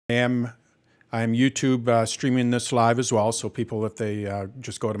I'm YouTube streaming this live as well, so people, if they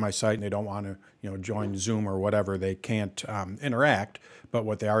just go to my site and they don't want to, join Zoom or whatever, they can't interact. But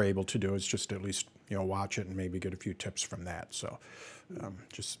what they are able to do is just at least, watch it and maybe get a few tips from that. So,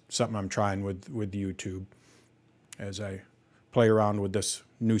 just something I'm trying with YouTube as I play around with this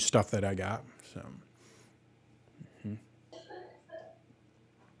new stuff that I got. So.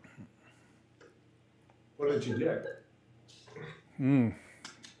 What did you get?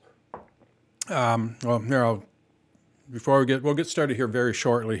 Well, here before we'll get started here very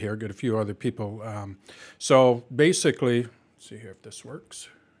shortly here, get a few other people. So basically, let's see here if this works.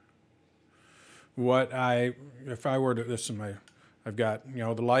 If I were to, I've got,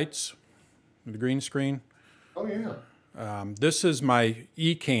 the lights, the green screen. Oh, yeah. This is my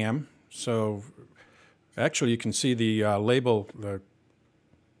eCam. So actually you can see the label, the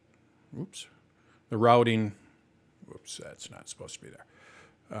routing. Whoops, that's not supposed to be there.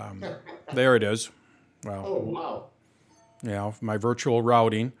 There it is. Well, oh, wow. My virtual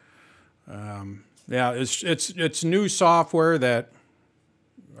routing. Yeah, it's new software that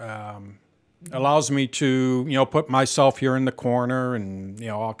allows me to put myself here in the corner and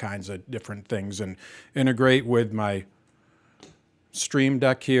all kinds of different things and integrate with my Stream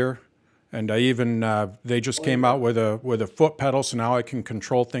Deck here. And I even they just came out with a foot pedal, so now I can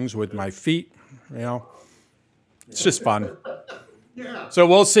control things with my feet. It's just fun. Yeah. So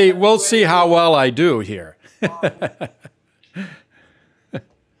we'll see how well I do here.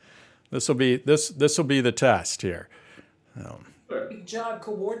 This will be the test here. Good job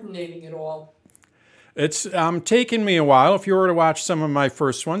coordinating it all. It's taken me a while. If you were to watch some of my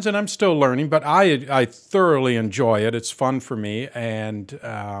first ones, and I'm still learning, but I thoroughly enjoy it. It's fun for me, and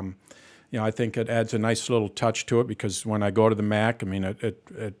I think it adds a nice little touch to it because when I go to the Mac, I mean,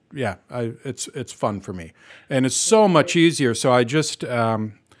 it's fun for me, and it's so much easier. So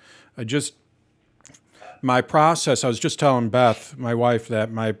my process, I was just telling Beth, my wife,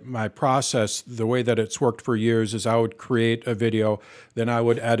 that my process, the way that it's worked for years is I would create a video, then I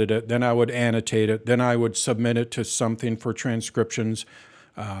would edit it, then I would annotate it, then I would submit it to something for transcriptions.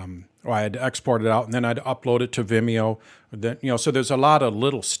 Or I had to export it out, and then I'd upload it to Vimeo. Then, so there's a lot of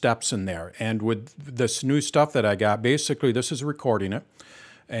little steps in there. And with this new stuff that I got, basically this is recording it,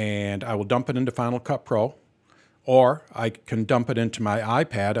 and I will dump it into Final Cut Pro, or I can dump it into my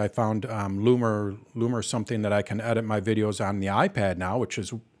iPad. I found Loomer something that I can edit my videos on the iPad now, which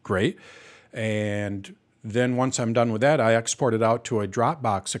is great. And then once I'm done with that, I export it out to a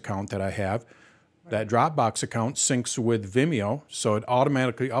Dropbox account that I have. That Dropbox account syncs with Vimeo, so it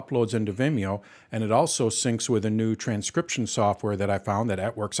automatically uploads into Vimeo, and it also syncs with a new transcription software that I found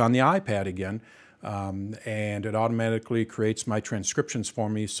that works on the iPad again, and it automatically creates my transcriptions for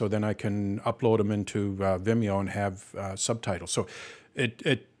me, so then I can upload them into Vimeo and have subtitles. So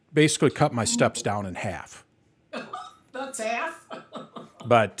it basically cut my steps down in half. That's half.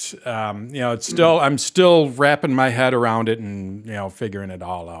 But it's still, I'm still wrapping my head around it and figuring it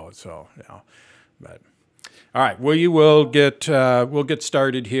all out. So but all right, we'll get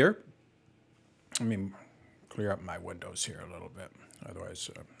started here. Let me clear up my windows here a little bit.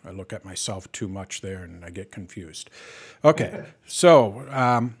 Otherwise, I look at myself too much there and I get confused. Okay,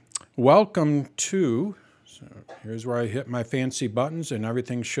 so welcome to. So here's where I hit my fancy buttons and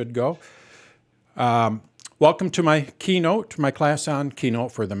everything should go. Welcome to my Keynote, my class on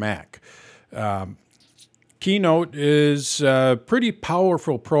Keynote for the Mac. Keynote is a pretty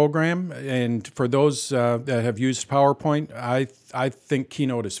powerful program, and for those that have used PowerPoint, I think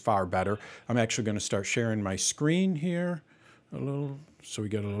Keynote is far better. I'm actually going to start sharing my screen here a little so we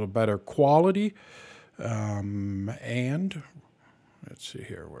get a little better quality. And let's see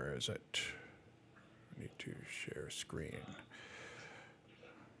here, where is it? I need to share screen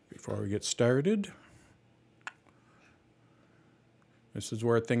before we get started. This is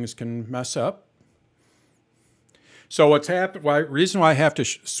where things can mess up. So what's happened? Reason why I have to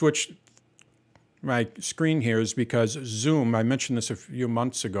switch my screen here is because Zoom, I mentioned this a few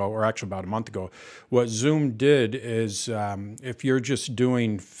months ago, or actually about a month ago, what Zoom did is if you're just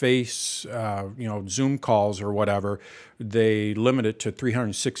doing Zoom calls or whatever, they limit it to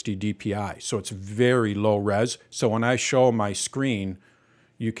 360 DPI. So it's very low res. So when I show my screen,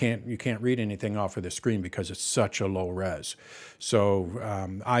 you can't read anything off of the screen because it's such a low res. So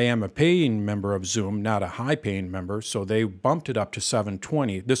I am a paying member of Zoom, not a high paying member, so they bumped it up to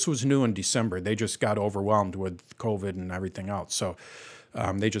 720. This was new in December. They just got overwhelmed with COVID and everything else. So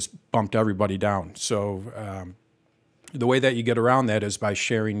they just bumped everybody down. So the way that you get around that is by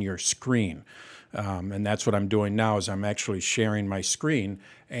sharing your screen. And that's what I'm doing now is I'm actually sharing my screen.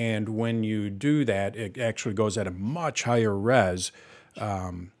 And when you do that, it actually goes at a much higher res.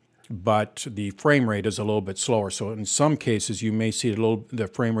 but the frame rate is a little bit slower. So in some cases, you may see the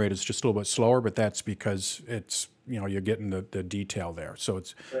frame rate is just a little bit slower, but that's because it's, you're getting the detail there. So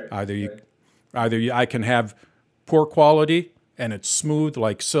it's I can have poor quality and it's smooth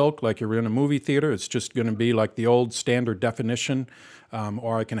like silk, like you're in a movie theater. It's just going to be like the old standard definition,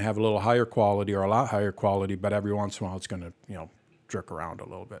 or I can have a little higher quality or a lot higher quality, but every once in a while it's going to, jerk around a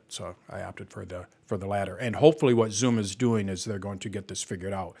little bit. So I opted for the latter. And hopefully what Zoom is doing is they're going to get this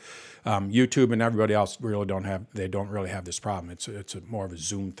figured out. YouTube and everybody else really don't really have this problem. It's more of a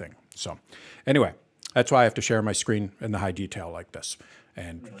Zoom thing. So anyway, that's why I have to share my screen in the high detail like this.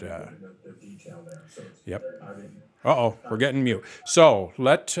 And yep. Uh-oh, we're getting mute. So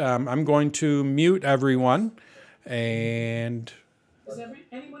I'm going to mute everyone. And Does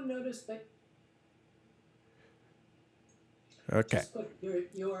anyone notice that? Okay. Just put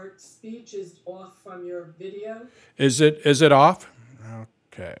your speech is off from your video. Is it off?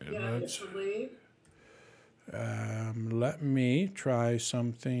 Okay. Yeah, it's delayed. Let me try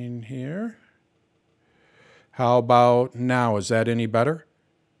something here. How about now? Is that any better?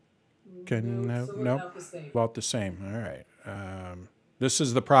 No, about the same. About the same. All right. This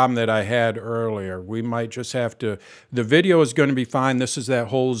is the problem that I had earlier. We might just have to, the video is going to be fine. This is that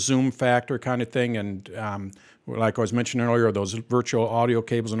whole Zoom factor kind of thing. And like I was mentioning earlier, those virtual audio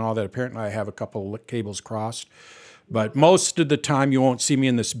cables and all that, apparently I have a couple of cables crossed. But most of the time you won't see me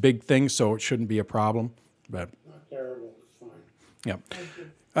in this big thing, so it shouldn't be a problem. But Not terrible, it's fine.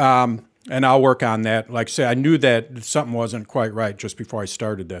 yeah. And I'll work on that. Like I say, I knew that something wasn't quite right just before I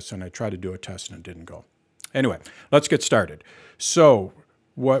started this, and I tried to do a test and it didn't go. Anyway, let's get started. So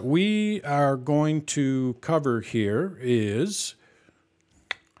what we are going to cover here is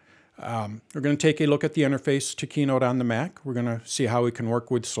we're going to take a look at the interface to Keynote on the Mac. We're going to see how we can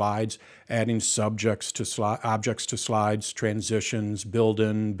work with slides, adding objects to slides, transitions, build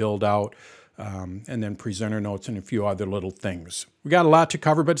in, build out, and then presenter notes and a few other little things. We got a lot to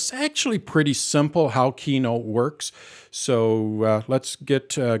cover, but it's actually pretty simple how Keynote works. So let's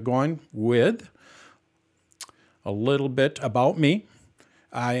get going with a little bit about me.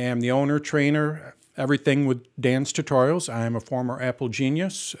 I am the owner, trainer, everything with Dan's Tutorials. I am a former Apple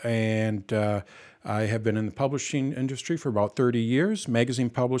genius, and I have been in the publishing industry for about 30 years, magazine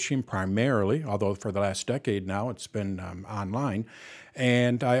publishing primarily, although for the last decade now it's been online.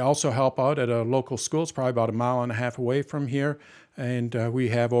 And I also help out at a local school. It's probably about a mile and a half away from here. And we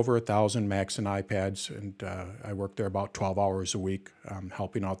have over 1,000 Macs and iPads, and I work there about 12 hours a week,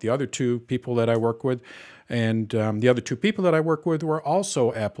 helping out the other two people that I work with. And the other two people that I work with were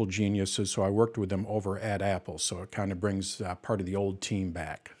also Apple geniuses, so I worked with them over at Apple. So it kind of brings part of the old team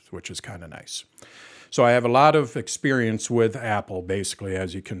back, which is kind of nice. So I have a lot of experience with Apple, basically,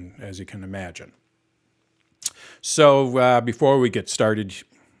 as you can imagine. So before we get started,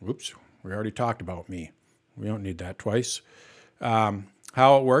 whoops, we already talked about me. We don't need that twice.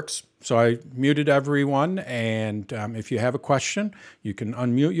 How it works. So I muted everyone, and if you have a question, you can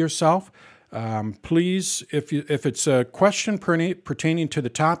unmute yourself. Please, if it's a question pertaining to the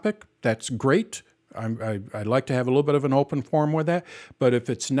topic, that's great. I'd like to have a little bit of an open forum with that. But if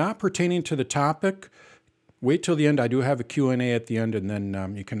it's not pertaining to the topic, wait till the end. I do have a Q&A at the end, and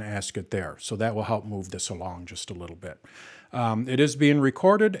then you can ask it there. So that will help move this along just a little bit. It is being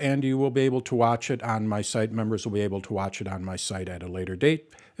recorded, and you will be able to watch it on my site. Members will be able to watch it on my site at a later date.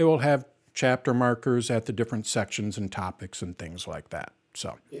 It will have chapter markers at the different sections and topics and things like that.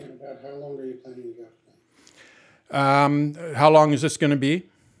 So, Yeah, about how long are you planning to go? how long is this going to be?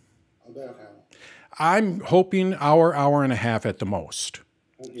 About how long? I'm hoping hour and a half at the most.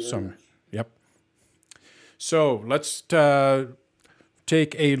 Thank you very much. Yep. So let's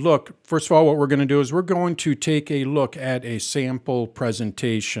take a look. First of all, what we're going to do is we're going to take a look at a sample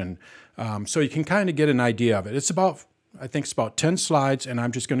presentation so you can kind of get an idea of it. It's about, I think it's about 10 slides, and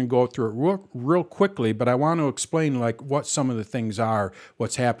I'm just going to go through it real quickly, but I want to explain like what some of the things are,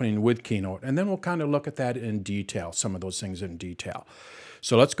 what's happening with Keynote, and then we'll kind of look at that in detail, some of those things in detail.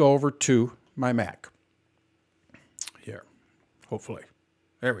 So let's go over to my Mac here, hopefully.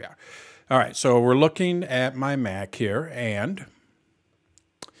 There we are. All right, so we're looking at my Mac here, and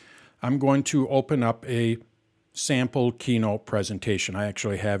I'm going to open up a sample Keynote presentation. I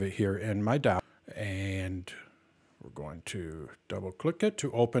actually have it here in my doc, and we're going to double-click it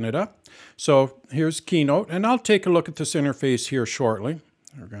to open it up. So here's Keynote, and I'll take a look at this interface here shortly.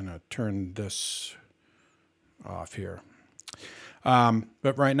 We're going to turn this off here.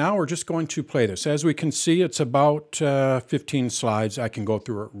 But right now, we're just going to play this. As we can see, it's about 15 slides. I can go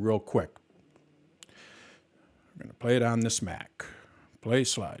through it real quick. I'm going to play it on this Mac. Play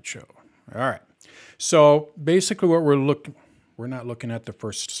slideshow. All right. So basically what we're we're not looking at the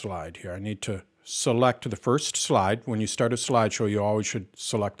first slide here. I need to select the first slide. When you start a slideshow, you always should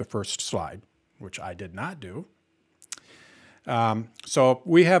select the first slide, which I did not do. So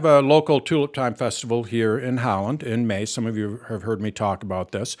we have a local Tulip Time Festival here in Holland in May. Some of you have heard me talk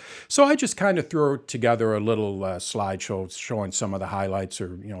about this. So I just kind of threw together a little slideshow showing some of the highlights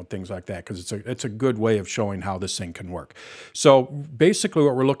or things like that, because it's a good way of showing how this thing can work. So basically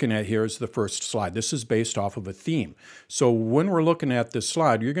what we're looking at here is the first slide. This is based off of a theme. So when we're looking at this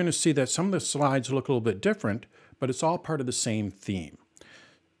slide, you're going to see that some of the slides look a little bit different, but it's all part of the same theme.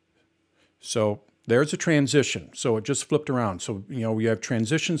 So there's a transition. So it just flipped around. So, we have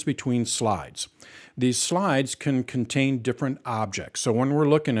transitions between slides. These slides can contain different objects. So when we're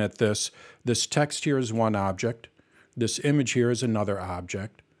looking at this text here is one object, this image here is another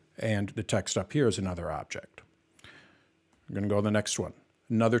object, and the text up here is another object. I'm going to go to the next one.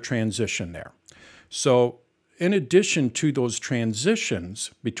 Another transition there. So in addition to those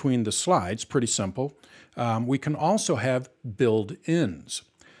transitions between the slides, pretty simple, we can also have build-ins.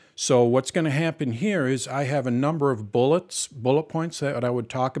 So what's going to happen here is I have a number of bullet points that I would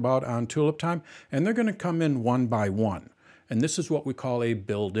talk about on Tulip Time, and they're going to come in one by one. And this is what we call a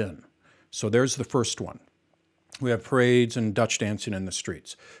build-in. So there's the first one. We have parades and Dutch dancing in the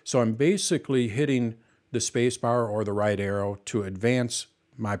streets. So I'm basically hitting the space bar or the right arrow to advance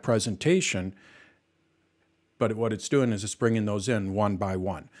my presentation, but what it's doing is it's bringing those in one by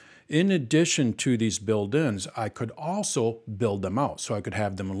one. In addition to these build-ins, I could also build them out. So I could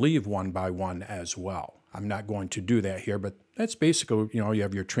have them leave one by one as well. I'm not going to do that here, but that's basically, you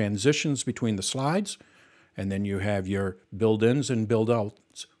have your transitions between the slides, and then you have your build-ins and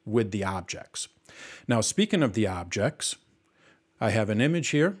build-outs with the objects. Now, speaking of the objects, I have an image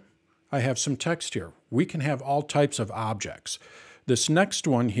here. I have some text here. We can have all types of objects. This next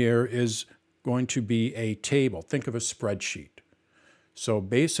one here is going to be a table. Think of a spreadsheet. So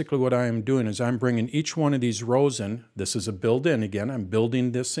basically what I am doing is I'm bringing each one of these rows in. This is a build-in again. I'm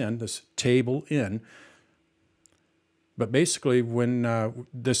building this in, this table in. But basically when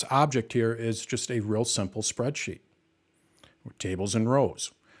this object here is just a real simple spreadsheet with tables and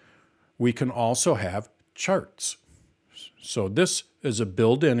rows. We can also have charts. So this is a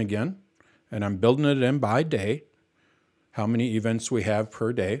build-in again, and I'm building it in by day, how many events we have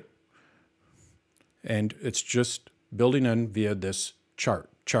per day. And it's just building in via this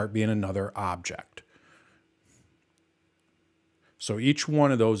chart being another object. So each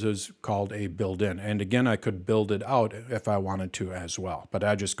one of those is called a build-in. And again, I could build it out if I wanted to as well, but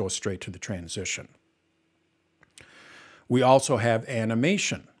I just go straight to the transition. We also have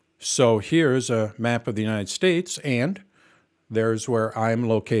animation. So here's a map of the United States, and there's where I'm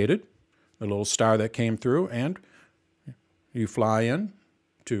located, the little star that came through, and you fly in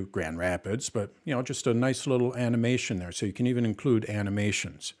to Grand Rapids, but just a nice little animation there. So you can even include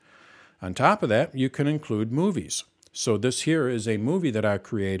animations. On top of that, you can include movies. So this here is a movie that I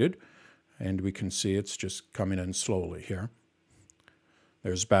created, and we can see it's just coming in slowly here.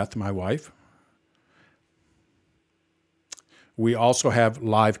 There's Beth, my wife. We also have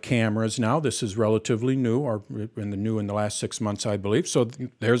live cameras now. This is relatively new, or in the last 6 months, I believe. So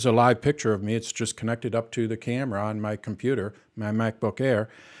there's a live picture of me. It's just connected up to the camera on my computer, my MacBook Air.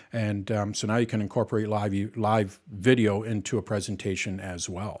 And so now you can incorporate live video into a presentation as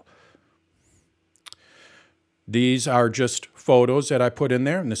well. These are just photos that I put in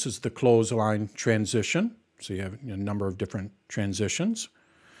there, and this is the clothesline transition. So you have a number of different transitions.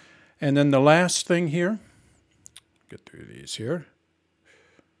 And then the last thing here, get through these here.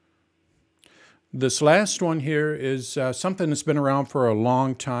 This last one here is something that's been around for a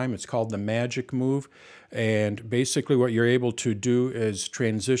long time. It's called the magic move. And basically what you're able to do is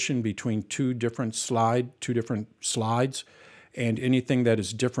transition between two different slides, and anything that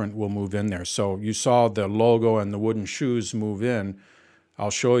is different will move in there. So you saw the logo and the wooden shoes move in. I'll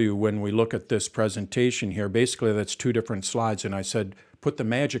show you when we look at this presentation here. Basically that's two different slides, and I said put the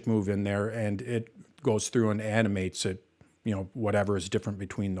magic move in there, and it goes through and animates it, whatever is different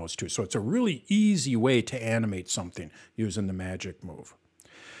between those two. So it's a really easy way to animate something using the magic move.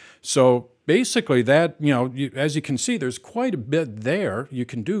 So basically that, as you can see, there's quite a bit there. You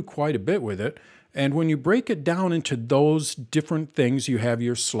can do quite a bit with it. And when you break it down into those different things, you have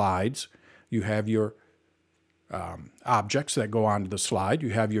your slides, you have your objects that go onto the slide, you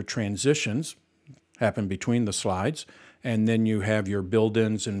have your transitions happen between the slides, and then you have your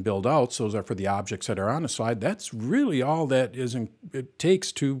build-ins and build-outs. Those are for the objects that are on the slide. That's really all that it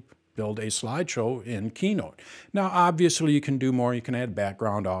takes to build a slideshow in Keynote. Now, obviously, you can do more. You can add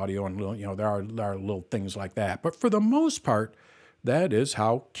background audio, and there are little things like that. But for the most part, that is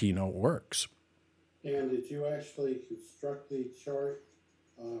how Keynote works. And did you actually construct the chart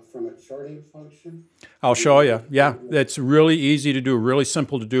from a charting function? I'll show you. Yeah, it's really easy to do, really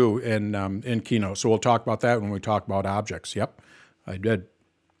simple to do in Keynote. So we'll talk about that when we talk about objects. Yep, I did.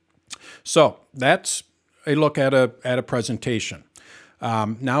 So that's a look at a presentation.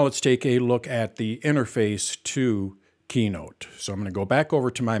 Now let's take a look at the interface to Keynote. So I'm going to go back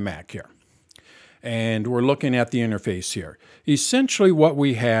over to my Mac here. And we're looking at the interface here. Essentially what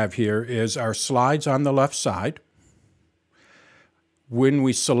we have here is our slides on the left side. When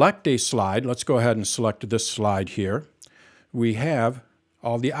we select a slide, let's go ahead and select this slide here, we have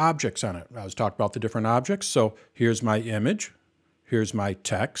all the objects on it. I was talking about the different objects. So here's my image, here's my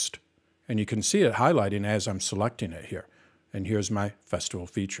text, and you can see it highlighting as I'm selecting it here. And here's my festival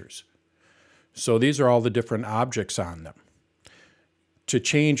features. So these are all the different objects on them. To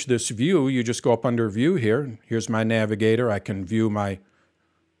change this view, you just go up under View here. Here's my navigator. I can view my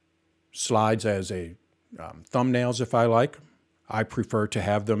slides as thumbnails if I like. I prefer to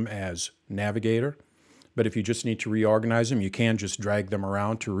have them as navigator. But if you just need to reorganize them, you can just drag them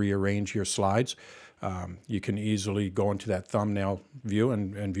around to rearrange your slides. You can easily go into that thumbnail view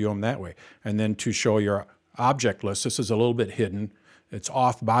and view them that way. And then to show your object list, this is a little bit hidden. It's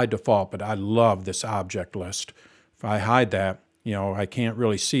off by default, but I love this object list. If I hide that, you know, I can't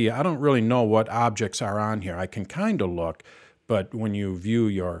really see. I don't really know what objects are on here. I can kind of look, but when you view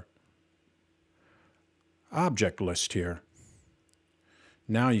your object list here,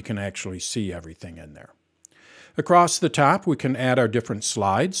 now you can actually see everything in there. Across the top, we can add our different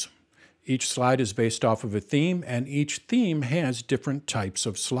slides. Each slide is based off of a theme, and each theme has different types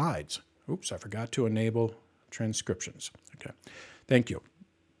of slides. Oops, I forgot to enable transcriptions. Okay, thank you.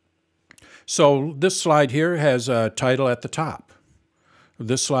 So this slide here has a title at the top.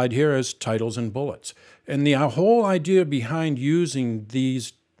 This slide here has titles and bullets. And the whole idea behind using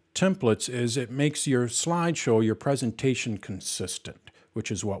these templates is it makes your slideshow, your presentation consistent, which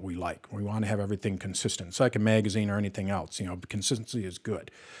is what we like. We want to have everything consistent. It's like a magazine or anything else. You know, consistency is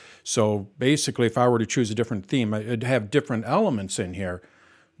good. So basically, if I were to choose a different theme, I'd have different elements in here.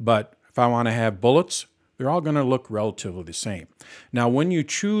 But if I want to have bullets, they're all going to look relatively the same. Now, when you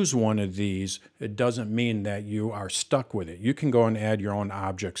choose one of these, it doesn't mean that you are stuck with it. You can go and add your own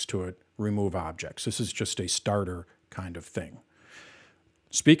objects to it, remove objects. This is just a starter kind of thing.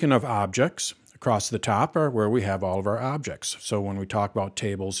 Speaking of objects, across the top are where we have all of our objects. So when we talk about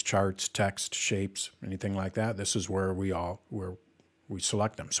tables, charts, text, shapes, anything like that, this is where we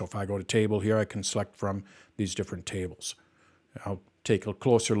select them. So if I go to table here, I can select from these different tables. I'll take a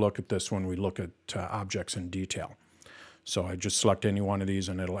closer look at this when we look at objects in detail. So I just select any one of these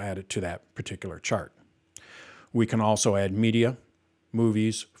and it'll add it to that particular chart. We can also add media,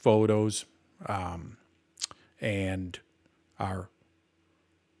 movies, photos, and our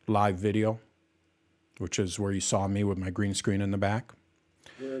live video, which is where you saw me with my green screen in the back.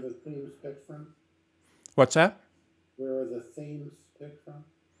 Where are the themes picked from? What's that? Where are the themes picked from?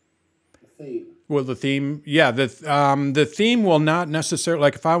 The theme. Well, the theme, yeah, the theme will not necessarily,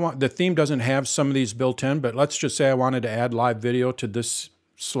 like if I want, the theme doesn't have some of these built in, but let's just say I wanted to add live video to this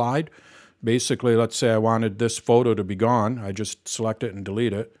slide. Basically, let's say I wanted this photo to be gone. I just select it and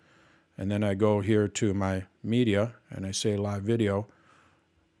delete it. And then I go here to my media and I say live video.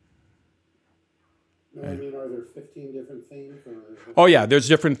 No, I mean, are there 15 different themes? Or oh, yeah, there's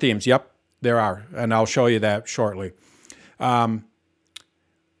different themes. Yep, there are. And I'll show you that shortly.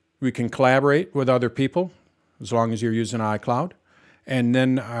 We can collaborate with other people as long as you're using iCloud. And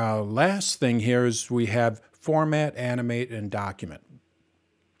then last thing here is we have format, animate, and document.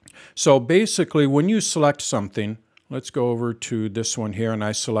 So basically, when you select something, let's go over to this one here, and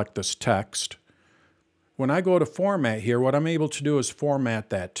I select this text. When I go to format here, what I'm able to do is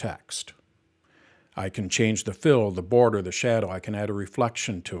format that text. I can change the fill, the border, the shadow. I can add a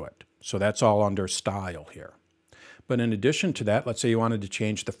reflection to it. So that's all under style here. But in addition to that, let's say you wanted to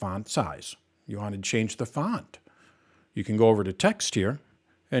change the font size. You wanted to change the font. You can go over to text here,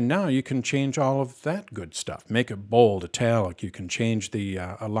 and now you can change all of that good stuff. Make it bold, italic. You can change the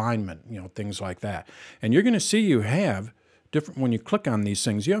alignment, you know, things like that. And you're going to see you have different, when you click on these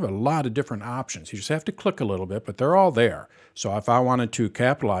things, you have a lot of different options. You just have to click a little bit, but they're all there. So if I wanted to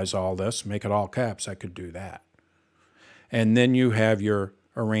capitalize all this, make it all caps, I could do that. And then you have your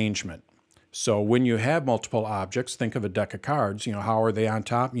arrangement. So when you have multiple objects, think of a deck of cards, you know, how are they on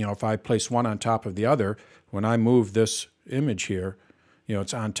top? You know, if I place one on top of the other, when I move this image here, you know,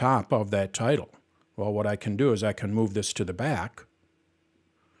 it's on top of that title. Well, what I can do is I can move this to the back,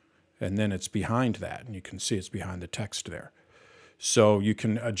 and then it's behind that, and you can see it's behind the text there. So you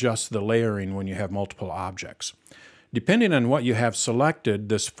can adjust the layering when you have multiple objects. Depending on what you have selected,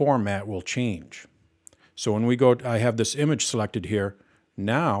 this format will change. So when we go, I have this image selected here.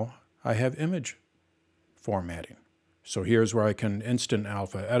 Now I have image formatting. So here's where I can instant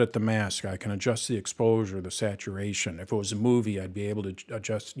alpha, edit the mask. I can adjust the exposure, the saturation. If it was a movie, I'd be able to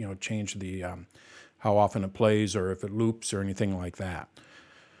adjust, change the how often it plays or if it loops or anything like that.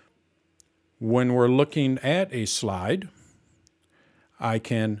 When we're looking at a slide, I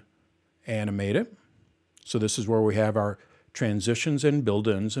can animate it. So this is where we have our transitions and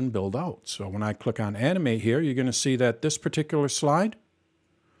build-ins and build-outs. So when I click on animate here, you're going to see that this particular slide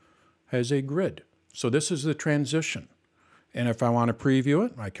has a grid. So this is the transition. And if I want to preview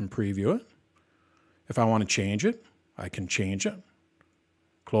it, I can preview it. If I want to change it, I can change it.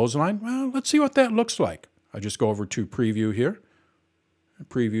 Clothesline, well, let's see what that looks like. I just go over to preview here. It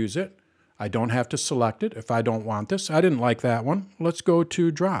previews it. I don't have to select it if I don't want this. I didn't like that one. Let's go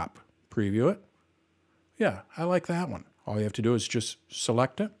to drop. Preview it. Yeah, I like that one. All you have to do is just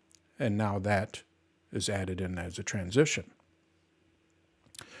select it, and now that is added in as a transition.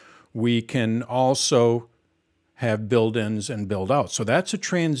 We can also have build-ins and build-outs. So that's a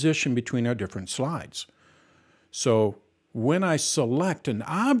transition between our different slides. So when I select an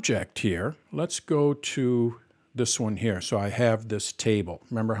object here, let's go to this one here. So I have this table.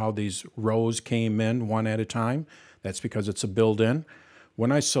 Remember how these rows came in one at a time? That's because it's a build-in.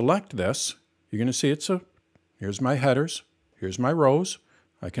 When I select this, you're going to see here's my headers, here's my rows.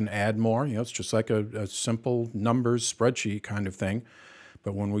 I can add more. It's just like a simple numbers spreadsheet kind of thing.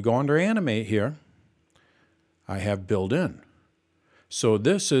 But when we go under animate here, I have build in. So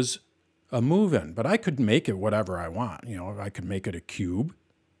this is a move in, but I could make it whatever I want. I could make it a cube.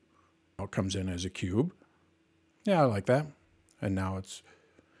 It comes in as a cube. Yeah, I like that. And now it's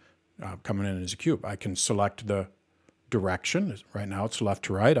coming in as a cube. I can select the direction. Right now it's left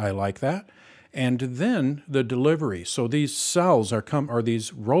to right. I like that. And then the delivery. So these cells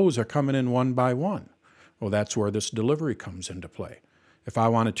these rows are coming in one by one. Well, that's where this delivery comes into play. If I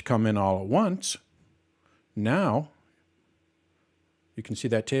want it to come in all at once, now you can see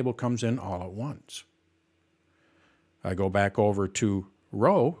that table comes in all at once. I go back over to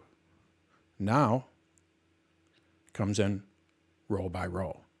row. Now it comes in row by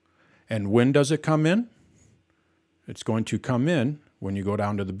row. And when does it come in? It's going to come in when you go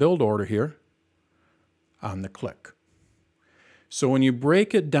down to the build order here on the click. So when you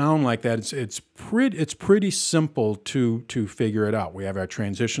break it down like that, it's pretty simple to figure it out. We have our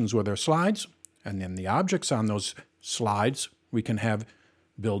transitions with our slides, and then the objects on those slides, we can have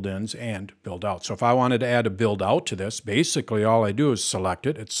build-ins and build-outs. So if I wanted to add a build-out to this, basically all I do is select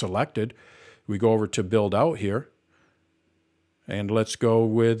it. It's selected. We go over to build-out here, and let's go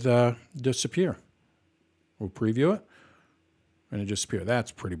with disappear. We'll preview it, and it disappears.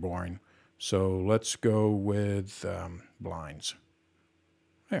 That's pretty boring. So let's go with blinds.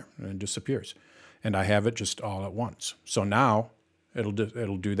 There, and it disappears. And I have it just all at once. So now it'll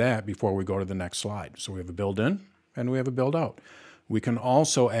do that before we go to the next slide. So we have a build-in and we have a build-out. We can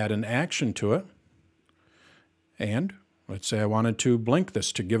also add an action to it. And let's say I wanted to blink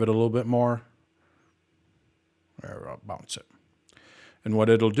this to give it a little bit more. There, I'll bounce it. And what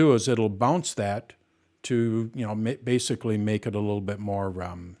it'll do is it'll bounce that to, basically make it a little bit more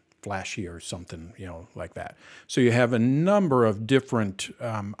flashy or something, like that. So you have a number of different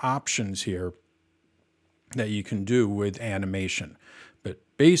options here that you can do with animation. But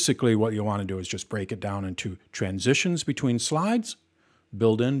basically what you want to do is just break it down into transitions between slides.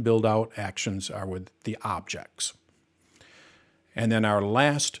 Build in, build out actions are with the objects. And then our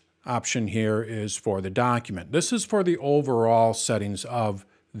last option here is for the document. This is for the overall settings of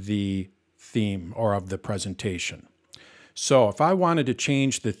the theme or of the presentation. So if I wanted to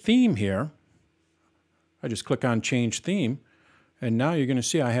change the theme here, I just click on Change Theme, and now you're going to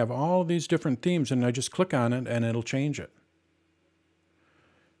see I have all these different themes, and I just click on it, and it'll change it.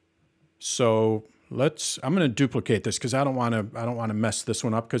 So I'm going to duplicate this because I don't want to mess this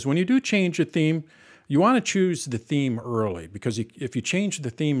one up. Because when you do change a theme, you want to choose the theme early, because if you change the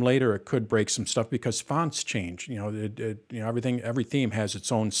theme later, it could break some stuff because fonts change. Every theme has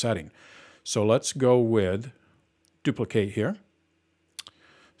its own setting. So let's go with duplicate here.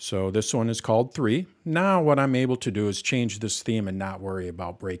 So this one is called 3. Now what I'm able to do is change this theme and not worry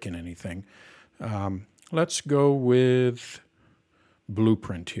about breaking anything. Let's go with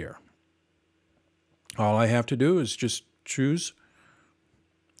blueprint here. All I have to do is just choose.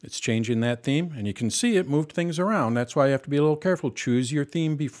 It's changing that theme, and you can see it moved things around. That's why you have to be a little careful. Choose your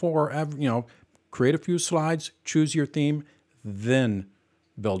theme before, create a few slides, choose your theme, then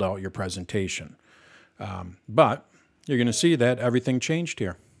build out your presentation. But you're going to see that everything changed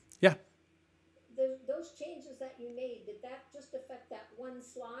here. Yeah? Those changes that you made, did that just affect that one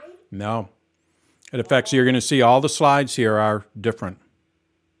slide? No. It affects, you're going to see all the slides here are different.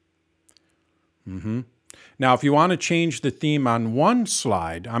 Now, if you want to change the theme on one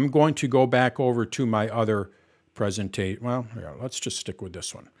slide, I'm going to go back over to my other presentation. Well, here, let's just stick with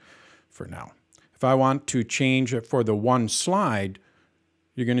this one for now. If I want to change it for the one slide,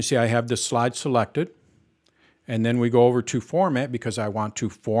 you're going to see I have this slide selected. And then we go over to Format because I want to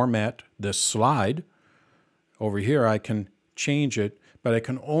format this slide. Over here, I can change it, but I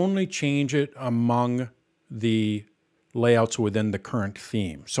can only change it among the layouts within the current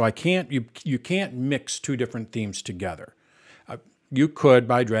theme. So I can't, you can't mix two different themes together. You could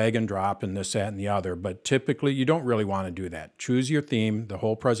by drag and drop and this, that, and the other, but typically you don't really want to do that. Choose your theme. The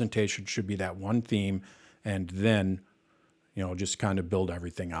whole presentation should be that one theme, and then, you know, just kind of build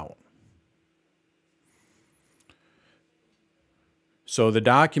everything out. So the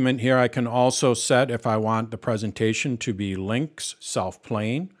document here, I can also set if I want the presentation to be links,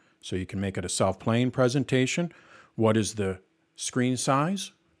 self-playing, so you can make it a self-playing presentation. What is the screen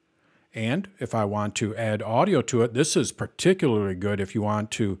size? And if I want to add audio to it, this is particularly good if you want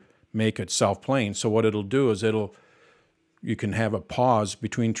to make it self-playing. So what it'll do is you can have a pause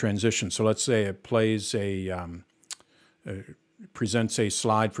between transitions. So let's say it plays presents a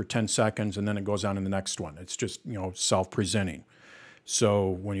slide for 10 seconds and then it goes on to the next one. It's just, you know, self-presenting. So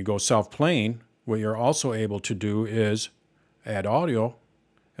when you go self-playing, what you're also able to do is add audio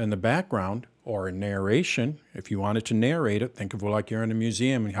in the background or a narration. If you wanted to narrate it, think of it like you're in a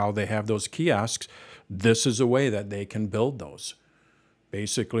museum and how they have those kiosks. This is a way that they can build those.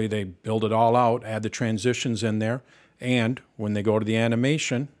 Basically, they build it all out, add the transitions in there, and when they go to the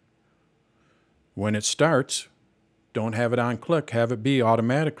animation, when it starts, don't have it on click, have it be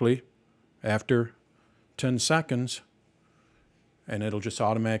automatically after 10 seconds, and it'll just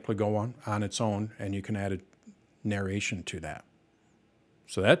automatically go on its own, and you can add a narration to that.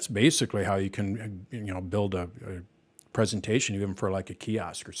 So that's basically how you can, you know, build a presentation even for like a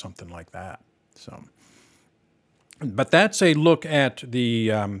kiosk or something like that. So, but that's a look at the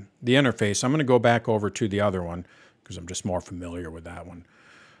interface. I'm going to go back over to the other one because I'm just more familiar with that one.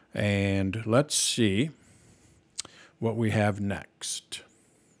 And let's see what we have next.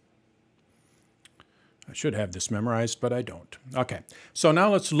 I should have this memorized, but I don't. Okay, so now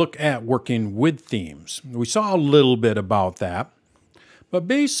let's look at working with themes. We saw a little bit about that. But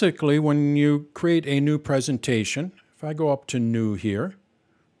basically, when you create a new presentation, if I go up to New here,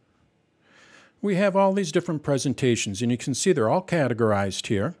 we have all these different presentations, and you can see they're all categorized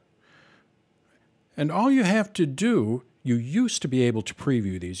here. And all you have to do, you used to be able to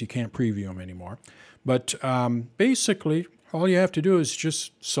preview these. You can't preview them anymore. But basically, all you have to do is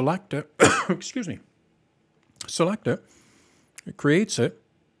just select it. Excuse me. Select it. It creates it.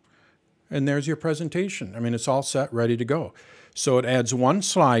 And there's your presentation. I mean, it's all set, ready to go. So it adds one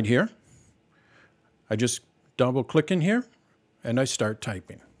slide here. I just double click in here and I start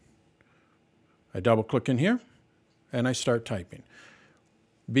typing. I double click in here and I start typing.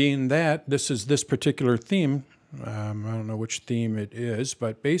 Being that this is this particular theme, I don't know which theme it is,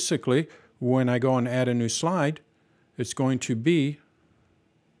 but basically when I go and add a new slide, it's going to be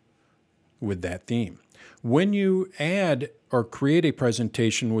with that theme. When you add or create a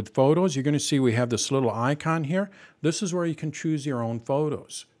presentation with photos, you're going to see we have this little icon here. This is where you can choose your own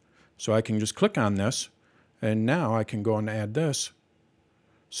photos. So I can just click on this, and now I can go and add this.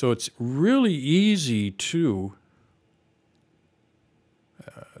 So it's really easy to,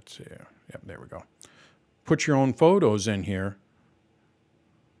 let's see, yep, there we go. Put your own photos in here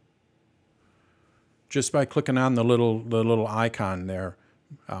just by clicking on the little icon there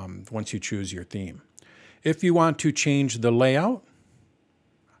once you choose your theme. If you want to change the layout,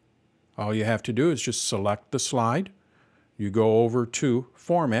 all you have to do is just select the slide. You go over to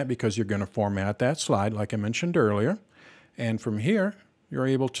Format because you're going to format that slide like I mentioned earlier. And from here, you're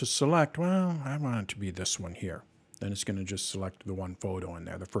able to select, well, I want it to be this one here. Then it's going to just select the one photo in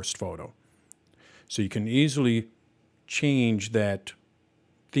there, the first photo. So you can easily change that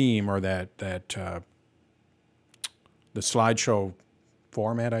theme or the slideshow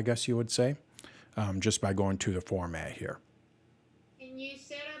format, I guess you would say. Just by going to the format here. Can you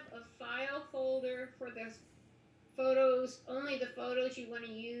set up a file folder for the photos, only the photos you want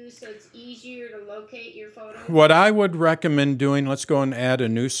to use, so it's easier to locate your photos? What I would recommend doing, let's go and add a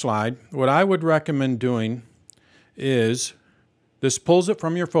new slide. What I would recommend doing is, this pulls it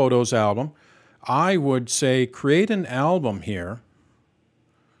from your photos album. I would say create an album here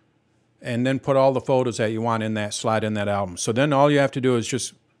and then put all the photos that you want in that slide in that album. So then all you have to do is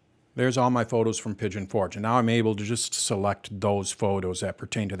just, there's all my photos from Pigeon Forge. And now I'm able to just select those photos that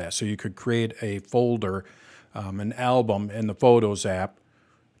pertain to that. So you could create a folder, an album in the Photos app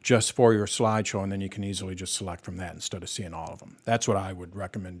just for your slideshow, and then you can easily just select from that instead of seeing all of them. That's what I would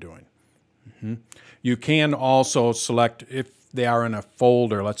recommend doing. You can also select if they are in a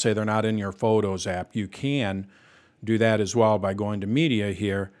folder. Let's say they're not in your Photos app. You can do that as well by going to Media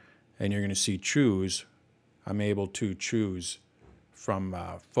here, and you're going to see Choose. I'm able to choose from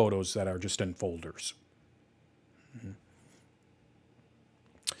photos that are just in folders.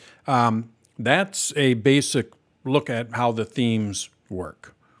 That's a basic look at how the themes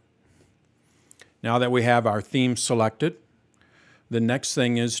work. Now that we have our theme selected, the next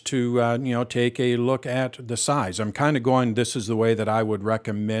thing is to take a look at the size. I'm kind of going, this is the way that I would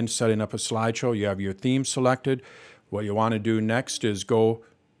recommend setting up a slideshow. You have your theme selected. What you want to do next is go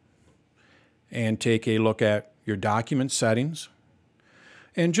and take a look at your document settings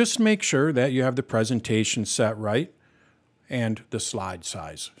and just make sure that you have the presentation set right and the slide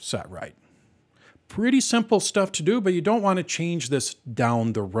size set right. Pretty simple stuff to do, but you don't want to change this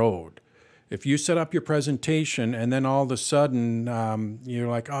down the road. If you set up your presentation and then all of a sudden you're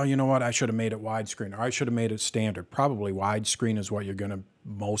like, oh, you know what, I should have made it widescreen, or I should have made it standard. Probably widescreen is what you're going to,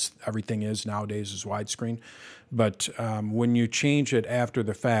 most everything is nowadays is widescreen. But when you change it after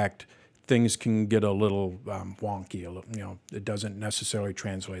the fact, things can get a little wonky. It doesn't necessarily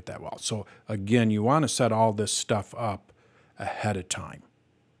translate that well. So again, you want to set all this stuff up ahead of time.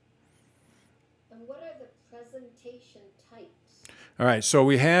 And what are the presentation types? All right, so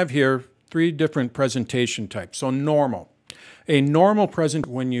we have here 3 different presentation types. So normal. A normal present,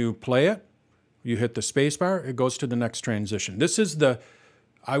 when you play it, you hit the space bar, it goes to the next transition. This is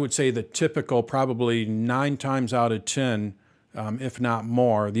I would say the typical, probably 9 times out of 10, if not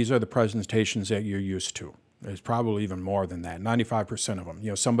more, these are the presentations that you're used to. There's probably even more than that, 95% of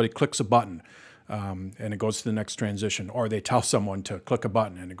them. Somebody clicks a button and it goes to the next transition, or they tell someone to click a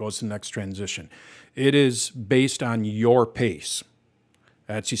button and it goes to the next transition. It is based on your pace.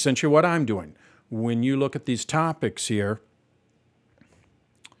 That's essentially what I'm doing. When you look at these topics here,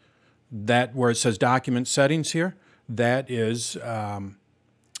 that where it says document settings here, that is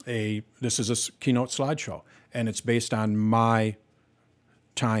this is a Keynote slideshow, and it's based on my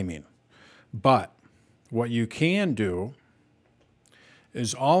timing. But what you can do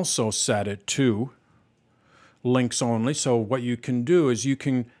is also set it to links only. So what you can do is you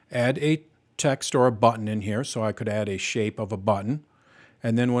can add a text or a button in here. So I could add a shape of a button.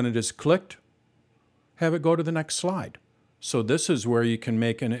 And then when it is clicked, have it go to the next slide. So this is where you can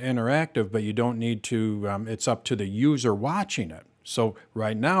make it interactive, but you don't need to, it's up to the user watching it. So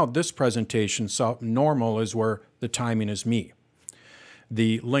right now, this presentation, normal is where the timing is me.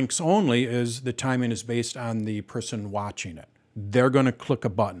 The links only is the timing is based on the person watching it. They're going to click a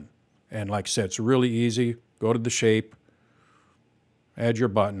button. And like I said, it's really easy. Go to the shape, add your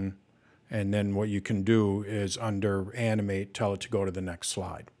button, and then what you can do is under animate, tell it to go to the next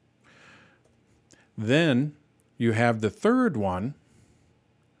slide. Then you have the third one.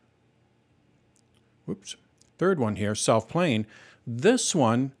 Third one here, self-playing. This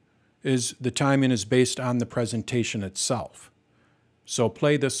one is the timing is based on the presentation itself. So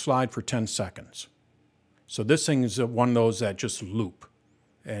play this slide for 10 seconds. So this thing is one of those that just loop.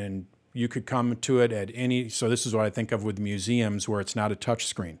 And you could come to it at any, so this is what I think of with museums where it's not a touch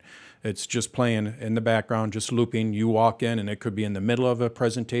screen. It's just playing in the background, just looping. You walk in and it could be in the middle of a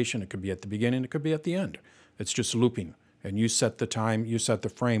presentation, it could be at the beginning, it could be at the end. It's just looping. And you set the time, you set the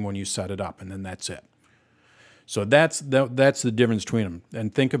frame when you set it up, and then that's it. So that's the difference between them.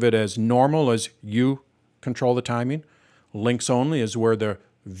 And think of it as normal as you control the timing. Links only is where the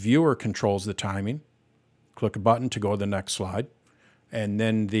viewer controls the timing. Click a button to go to the next slide. And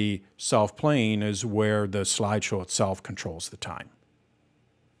then the self-playing is where the slideshow itself controls the time.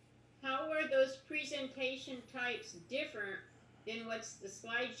 How are those presentation types different than what's the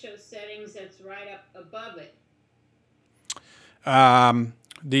slideshow settings that's right up above it?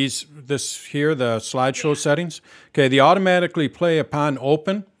 This here, the slideshow settings. Okay, the automatically play upon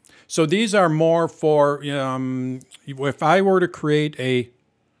open. So these are more for, if I were to create a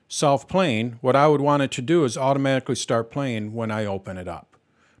self-playing, what I would want it to do is automatically start playing when I open it up.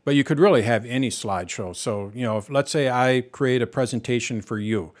 But you could really have any slideshow. So, if let's say I create a presentation for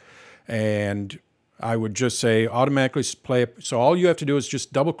you, and I would just say automatically play. So all you have to do is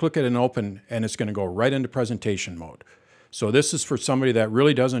just double click it and open, and it's going to go right into presentation mode. So this is for somebody that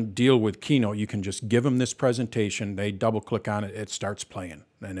really doesn't deal with Keynote. You can just give them this presentation, they double click on it, it starts playing,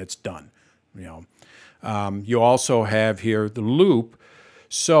 and it's done. You also have here the loop.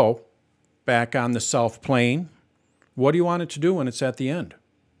 So back on the self-playing, what do you want it to do when it's at the end?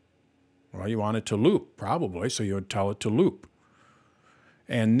 Well, you want it to loop, probably, so you would tell it to loop.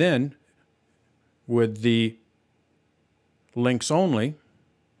 And then with the links only,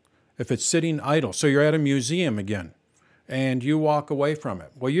 if it's sitting idle. So you're at a museum again, and you walk away from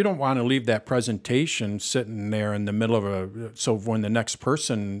it. Well, you don't want to leave that presentation sitting there in the middle of so when the next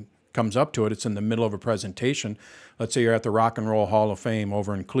person comes up to it, it's in the middle of a presentation. Let's say you're at the Rock and Roll Hall of Fame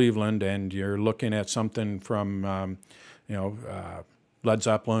over in Cleveland, and you're looking at something from, Led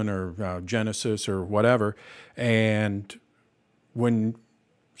Zeppelin or Genesis or whatever, and when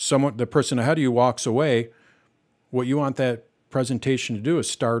the person ahead of you walks away, what you want that presentation to do is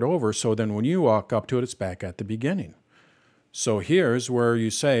start over, so then when you walk up to it, it's back at the beginning. So here's where you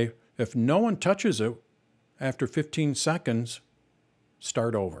say, if no one touches it after 15 seconds,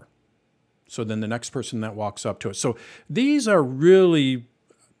 start over. So then the next person that walks up to it. So these are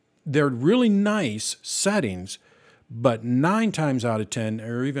they're really nice settings, but 9 times out of 10,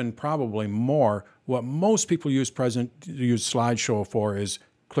 or even probably more, what most people use slideshow for is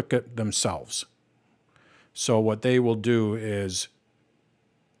click it themselves. So what they will do is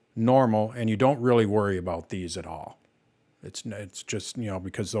normal, and you don't really worry about these at all. It's just,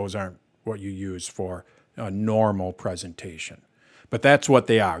 because those aren't what you use for a normal presentation. But that's what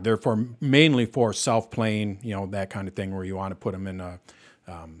they are. They're mainly for self-playing, that kind of thing, where you want to put them in a,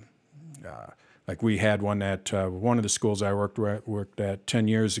 like we had one at one of the schools I worked at 10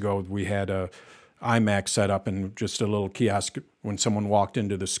 years ago. We had a iMac set up and just a little kiosk when someone walked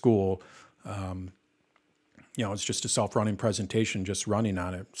into the school. It's just a self-running presentation just running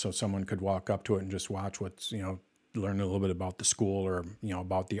on it, so someone could walk up to it and just watch what's, learn a little bit about the school or,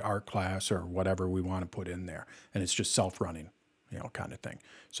 about the art class or whatever we want to put in there. And it's just self-running, kind of thing.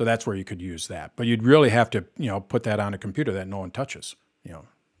 So that's where you could use that. But you'd really have to, put that on a computer that no one touches,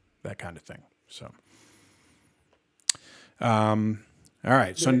 that kind of thing. So, all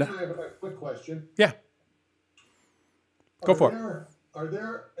right. So now I have a quick question. Yeah. Go for it. Are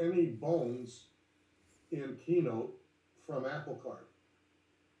there any bones in Keynote from Apple Card?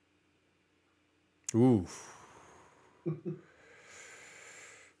 Ooh.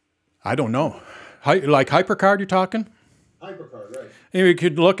 I don't know. Like HyperCard, you're talking? HyperCard, right? You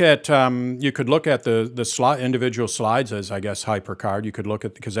could look at the individual slides as, I guess, HyperCard. You could look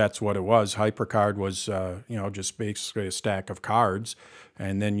at, because that's what it was. HyperCard was just basically a stack of cards,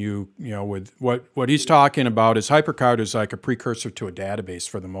 and then with what he's talking about is HyperCard is like a precursor to a database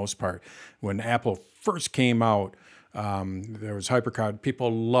for the most part. When Apple first came out, there was HyperCard.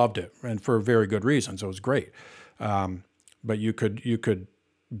 People loved it, and for very good reasons. It was great. But you could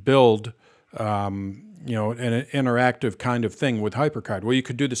build an interactive kind of thing with HyperCard. Well, you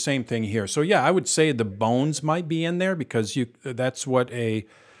could do the same thing here. So yeah, I would say the bones might be in there, because that's what I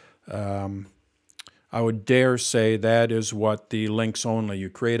would dare say that is what the links only. You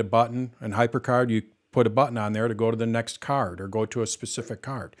create a button, and HyperCard, you put a button on there to go to the next card or go to a specific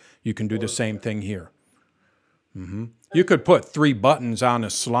card. You can do the same thing here. You could put 3 buttons on a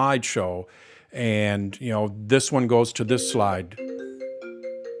slideshow, and this one goes to this slide.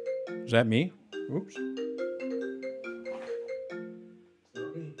 Is that me? Oops.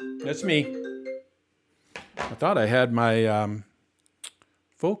 That's me. I thought I had my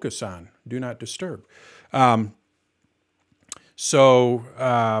focus on, do not disturb.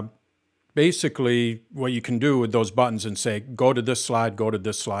 Basically what you can do with those buttons and say, go to this slide, go to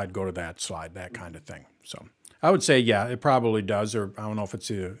this slide, go to that slide, that kind of thing. So I would say, yeah, it probably does, or I don't know if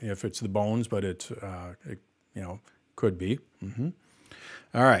it's the bones, but it could be.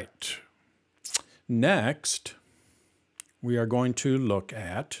 All right. Next, we are going to look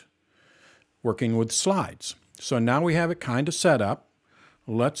at working with slides. So now we have it kind of set up.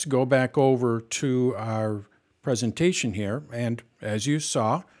 Let's go back over to our presentation here, and as you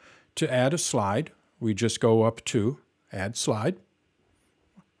saw, to add a slide, we just go up to Add Slide.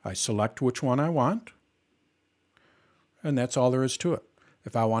 I select which one I want, and that's all there is to it.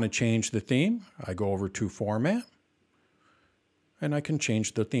 If I want to change the theme, I go over to Format, and I can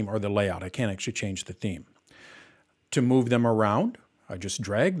change the theme or the layout. I can't actually change the theme. To move them around, I just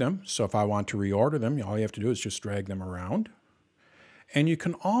drag them. So if I want to reorder them, all you have to do is just drag them around. And you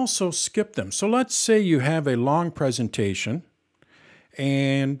can also skip them. So let's say you have a long presentation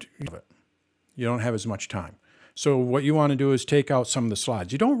and you don't have as much time. So what you want to do is take out some of the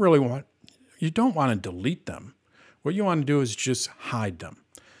slides. You don't want to delete them. What you want to do is just hide them.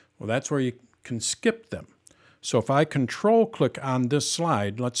 Well, that's where you can skip them. So if I control click on this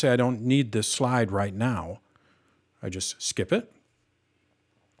slide, let's say I don't need this slide right now, I just skip it.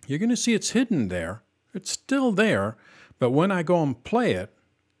 You're going to see it's hidden there. It's still there, but when I go and play it,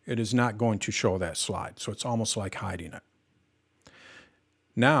 it is not going to show that slide. So it's almost like hiding it.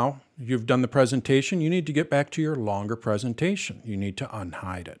 Now, you've done the presentation. You need to get back to your longer presentation. You need to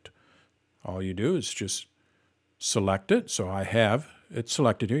unhide it. All you do is just select it. So I have it's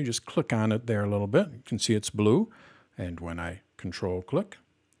selected here, you just click on it there a little bit. You can see it's blue. And when I control click,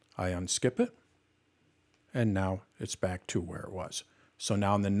 I unskip it. And now it's back to where it was. So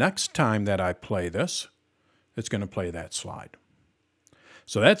now the next time that I play this, it's going to play that slide.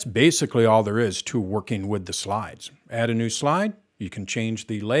 So that's basically all there is to working with the slides. Add a new slide, you can change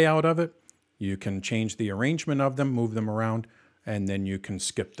the layout of it, you can change the arrangement of them, move them around, and then you can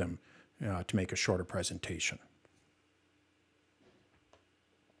skip them to make a shorter presentation.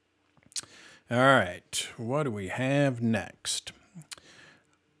 All right, what do we have next?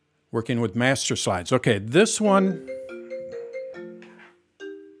 Working with master slides. Okay, this one,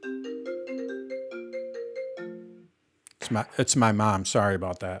 it's my mom, sorry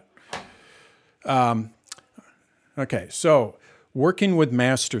about that. Okay, so working with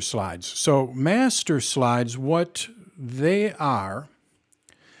master slides. So master slides, what they are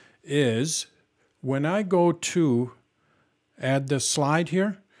is when I go to add this slide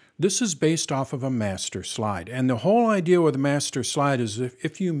here, this is based off of a master slide. And the whole idea with a master slide is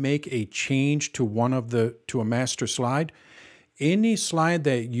if you make a change to a master slide, any slide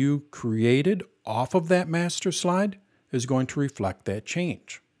that you created off of that master slide is going to reflect that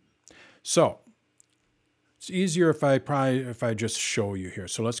change. So it's easier if I just show you here.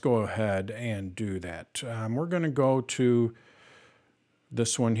 So let's go ahead and do that. We're going to go to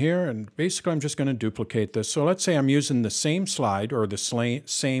this one here, and basically I'm just going to duplicate this. So let's say I'm using the same slide or the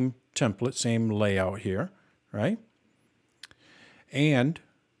same template, same layout here, right? And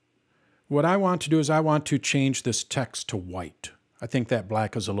what I want to do is I want to change this text to white. I think that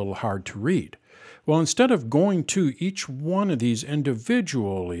black is a little hard to read. Well, instead of going to each one of these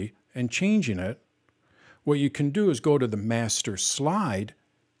individually and changing it, what you can do is go to the master slide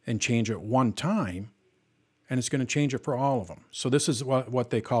and change it one time, and it's going to change it for all of them. So this is what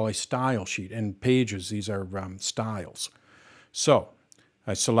they call a style sheet. In Pages, these are styles. So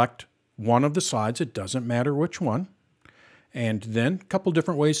I select one of the slides. It doesn't matter which one. And then a couple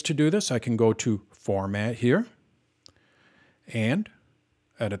different ways to do this. I can go to Format here and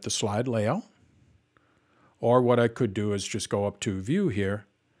edit the slide layout. Or what I could do is just go up to View here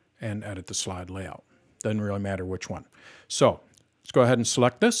and edit the slide layout. Doesn't really matter which one. So let's go ahead and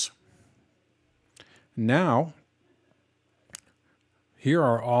select this. Now, here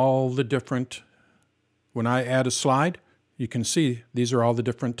are all the different, when I add a slide, you can see these are all the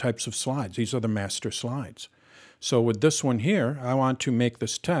different types of slides. These are the master slides. So with this one here, I want to make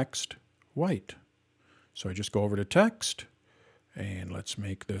this text white. So I just go over to Text, and let's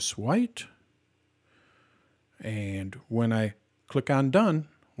make this white. And when I click on Done,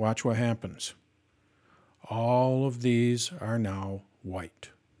 watch what happens. All of these are now white.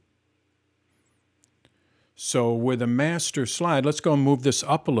 So with a master slide, let's go and move this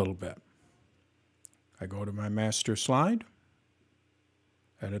up a little bit. I go to my master slide,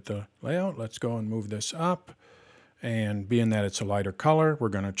 edit the layout. Let's go and move this up. And being that it's a lighter color, we're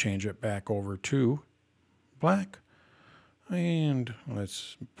going to change it back over to black. And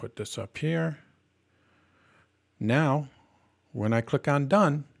let's put this up here. Now, when I click on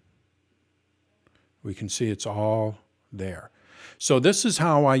Done, we can see it's all there. So this is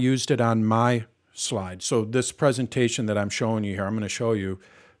how I used it on my slide. So this presentation that I'm showing you here, I'm going to show you,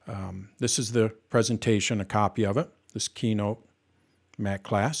 this is the presentation, a copy of it, this Keynote Mac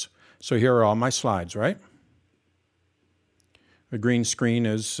class. So here are all my slides, right? The green screen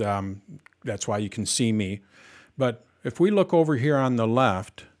is, that's why you can see me. But if we look over here on the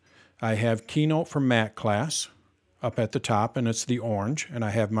left, I have Keynote for Mac class up at the top, and it's the orange, and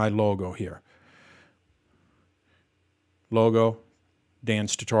I have my logo here. Logo,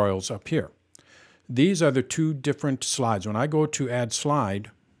 Dan's Tutorials up here. These are the two different slides. When I go to Add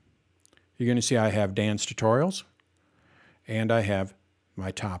Slide, you're going to see I have Dan's Tutorials, and I have my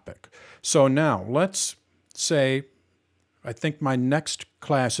topic. So now, let's say, I think my next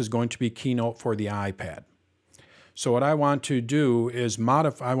class is going to be Keynote for the iPad. So what I want to do is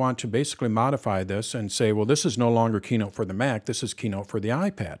I want to basically modify this and say, well, this is no longer Keynote for the Mac, this is Keynote for the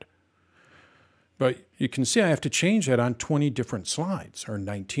iPad. But you can see I have to change that on 20 different slides, or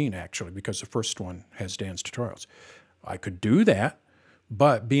 19 actually, because the first one has Dan's Tutorials. I could do that,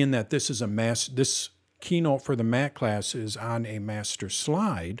 but being that this is this Keynote for the Mac class is on a master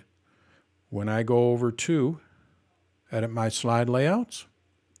slide, when I go over to edit my slide layouts,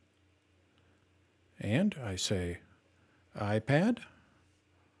 and I say iPad,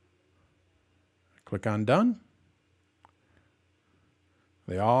 click on Done.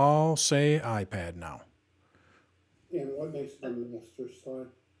 They all say iPad now. And what makes it a master slide?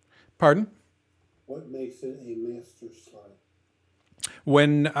 Pardon? What makes it a master slide?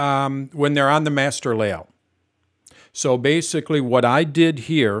 When they're on the master layout. So basically what I did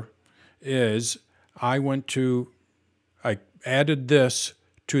here is I added this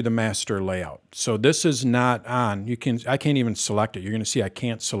to the master layout. So this is not on. I can't even select it. You're going to see I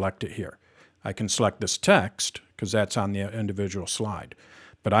can't select it here. I can select this text because that's on the individual slide.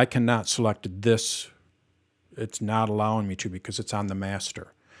 But I cannot select this. It's not allowing me to because it's on the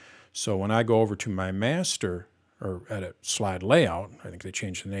master. So when I go over to my master or edit slide layout, I think they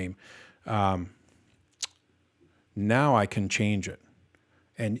changed the name, now I can change it.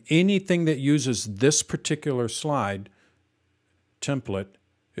 And anything that uses this particular slide template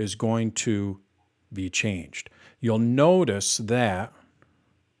is going to be changed. You'll notice that,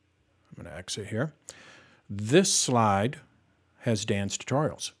 I'm going to exit here, this slide has Dan's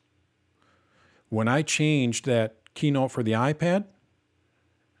tutorials. When I changed that Keynote for the iPad,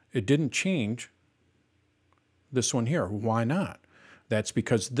 it didn't change this one here. Why not? That's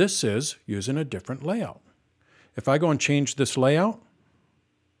because this is using a different layout. If I go and change this layout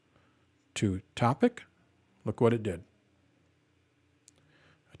to topic, look what it did.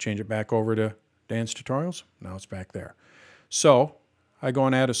 I change it back over to Dan's tutorials. Now it's back there. So I go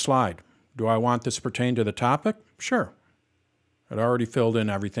and add a slide. Do I want this to pertain to the topic? Sure. It already filled in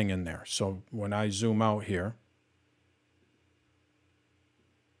everything in there. So when I zoom out here,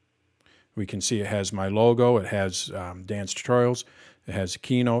 we can see it has my logo, it has Dan's tutorials, it has a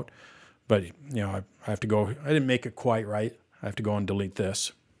Keynote, but I have to go, I didn't make it quite right. I have to go and delete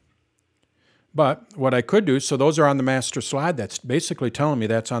this. But what I could do, so those are on the master slide, that's basically telling me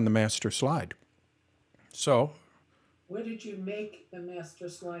that's on the master slide. So. Where did you make the master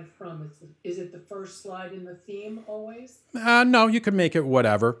slide from? Is it the first slide in the theme always? No, you could make it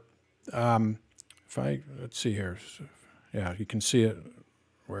whatever. Let's see here. Yeah, you can see it.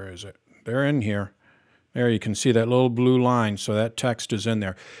 Where is it? They're in here. There you can see that little blue line, so that text is in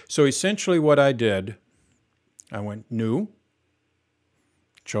there. So essentially what I did, I went new,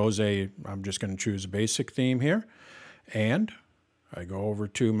 I'm just going to choose a basic theme here, and I go over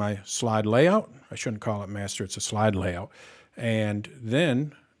to my slide layout. I shouldn't call it master, it's a slide layout. And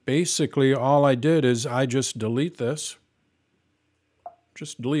then basically all I did is I just delete this.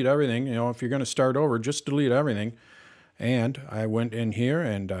 Just delete everything. If you're going to start over, just delete everything. And I went in here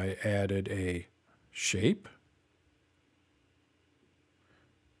and I added a shape,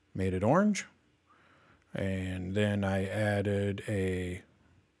 made it orange, and then I added a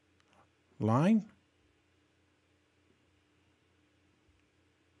line.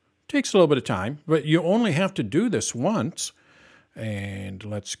 Takes a little bit of time, but you only have to do this once. And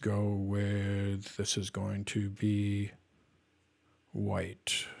let's go with, this is going to be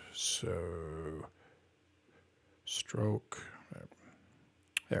white. So stroke,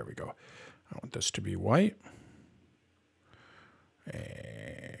 there we go. I want this to be white.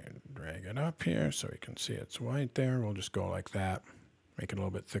 And drag it up here so you can see it's white there. We'll just go like that. Make it a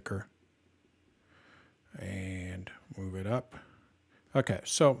little bit thicker. And move it up. Okay,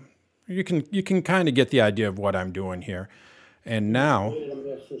 so you can kind of get the idea of what I'm doing here. And now,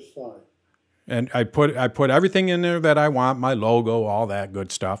 and I put everything in there that I want, my logo, all that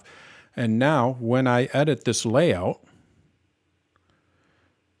good stuff. And now when I edit this layout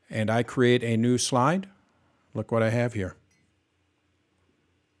and I create a new slide, look what I have here.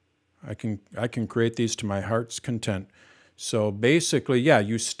 I can create these to my heart's content. So basically, yeah,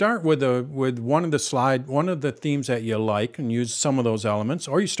 you start with one of the themes that you like and use some of those elements,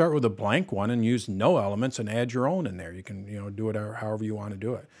 or you start with a blank one and use no elements and add your own in there. You can do it however you want to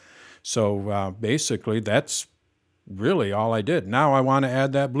do it. So basically, that's really all I did. Now I want to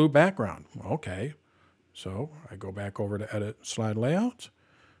add that blue background. Okay, so I go back over to Edit Slide Layouts.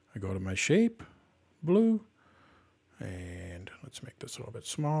 I go to my shape, blue, and let's make this a little bit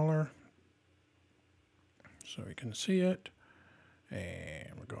smaller so we can see it.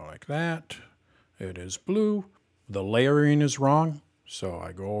 And we go like that. It is blue. The layering is wrong, so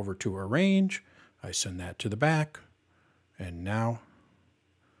I go over to Arrange. I send that to the back, and now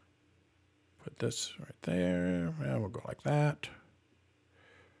put this right there. Yeah, we'll go like that.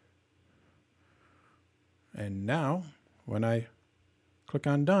 And now, when I click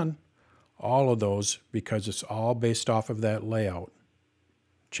on Done, all of those, because it's all based off of that layout,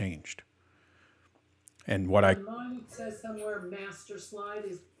 changed. And what on mine, it says somewhere master slide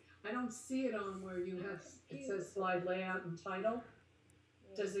is, I don't see it on where you have, it says slide layout and title.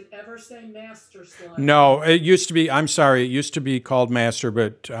 Does it ever say master slide? No, it used to be, I'm sorry, it used to be called master,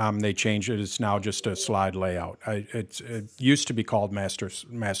 but they changed it. It's now just a slide layout. It used to be called master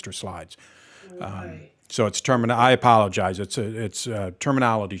slides. Right. So it's I apologize. It's a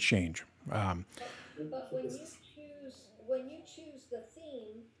terminology change. But when you choose the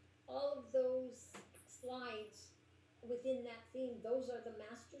theme, all of those slides within that theme, those are the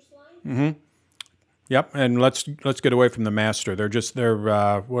master slides? Mm-hmm. Yep. And let's get away from the master.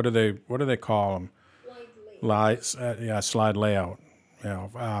 They're what do they call them? Slide layout. You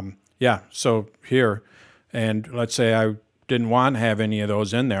know, yeah. So here, and let's say I didn't want to have any of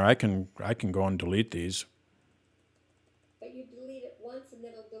those in there. I can go and delete these. But you delete it once and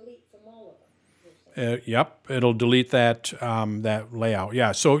then it'll delete from all of them. Yep, it'll delete that that layout.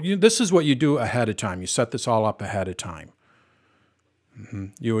 Yeah. So this is what you do ahead of time. You set this all up ahead of time.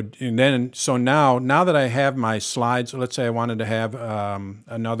 You would, and then so now that I have my slides, let's say I wanted to have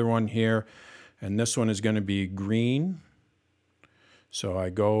another one here, and this one is going to be green. So I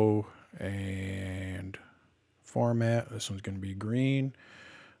go and format. This one's going to be green.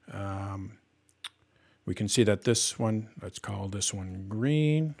 We can see that this one, let's call this one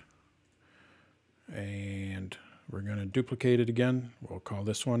green, and we're going to duplicate it again. We'll call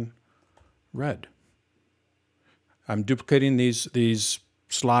this one red. I'm duplicating these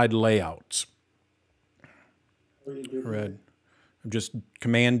slide layouts. Red. I'm just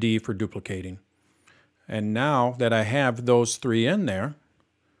Command D for duplicating. And now that I have those three in there,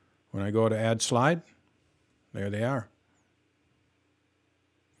 when I go to add slide, there they are.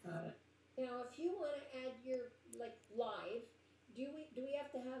 Now, if you want to add your live, do we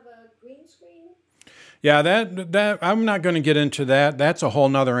have to have a green screen? Yeah, that I'm not going to get into that. That's a whole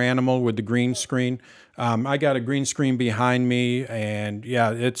nother animal with the green screen. I got a green screen behind me, and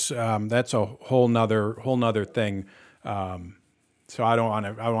yeah, it's that's a whole nother thing. So I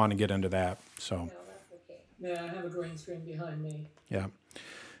don't want to get into that. So. No, that's okay. Yeah, I have a green screen behind me. Yeah.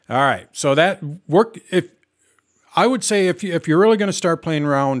 All right. So that work. I would say if you're really going to start playing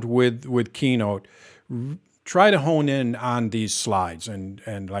around with Keynote, try to hone in on these slides.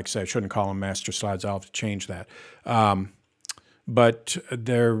 And like I said, I shouldn't call them master slides. I'll have to change that. But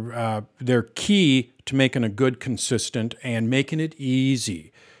they're key to making a good, consistent, and making it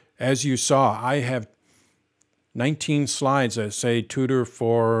easy. As you saw, I have 19 slides that say tutor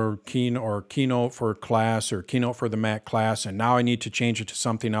for Keynote for class or Keynote for the Mac class, and now I need to change it to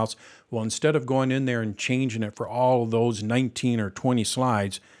something else. Well, instead of going in there and changing it for all of those 19 or 20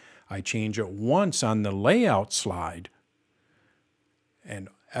 slides, I change it once on the layout slide, and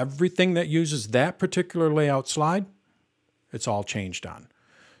everything that uses that particular layout slide, it's all changed on.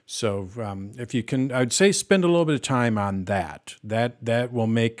 So if you can, I'd say spend a little bit of time on that. That will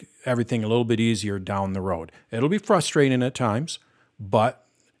make everything a little bit easier down the road. It'll be frustrating at times, but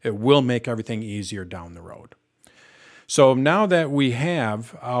it will make everything easier down the road. So now that we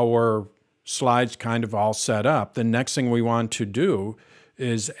have our slides kind of all set up, the next thing we want to do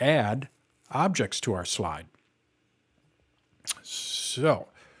is add objects to our slide. So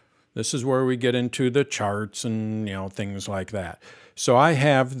this is where we get into the charts and things like that. So I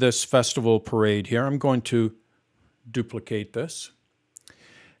have this festival parade here. I'm going to duplicate this,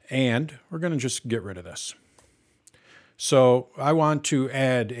 and we're going to just get rid of this. So I want to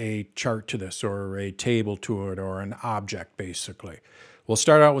add a chart to this, or a table to it, or an object, basically. We'll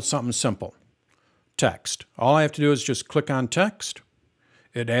start out with something simple. Text. All I have to do is just click on text.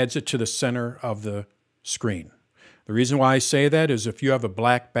 It adds it to the center of the screen. The reason why I say that is if you have a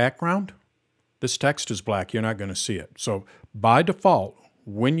black background, this text is black, you're not going to see it. So by default,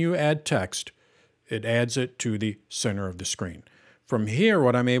 when you add text, it adds it to the center of the screen. From here,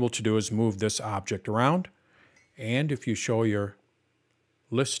 what I'm able to do is move this object around. And if you show your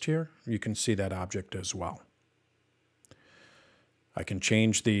list here, you can see that object as well. I can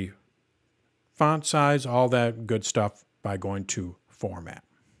change the font size, all that good stuff by going to Format.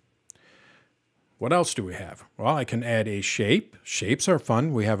 What else do we have? Well, I can add a shape. Shapes are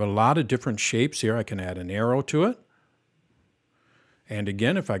fun. We have a lot of different shapes here. I can add an arrow to it. And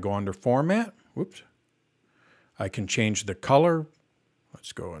again, if I go under Format, whoops, I can change the color.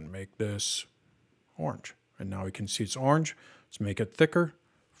 Let's go and make this orange. And now we can see it's orange. Let's make it thicker,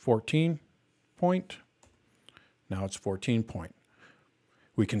 14 point. Now it's 14 point.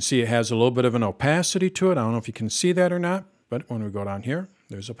 We can see it has a little bit of an opacity to it. I don't know if you can see that or not, but when we go down here,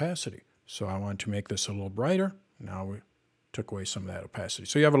 there's opacity. So I want to make this a little brighter. Now we took away some of that opacity.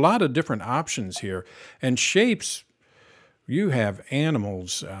 So you have a lot of different options here. And shapes, you have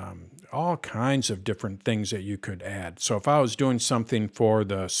animals, all kinds of different things that you could add. So if I was doing something for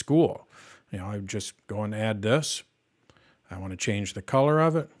the school, I would just go and add this. I want to change the color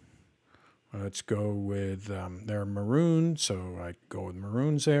of it. Let's go with, they're maroon, so I go with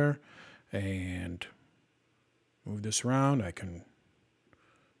maroons there. And move this around. I can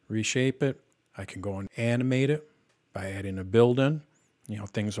reshape it. I can go and animate it by adding a build-in,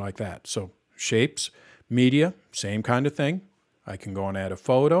 things like that. So shapes, media, same kind of thing. I can go and add a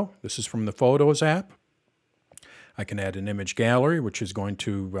photo. This is from the Photos app. I can add an image gallery, which is going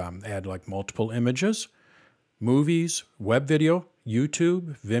to add like multiple images, movies, web video,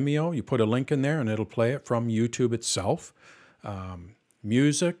 YouTube, Vimeo. You put a link in there and it'll play it from YouTube itself.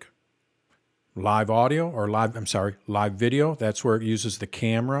 Music, live audio, or live video. That's where it uses the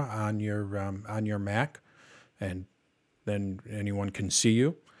camera on your Mac, and then anyone can see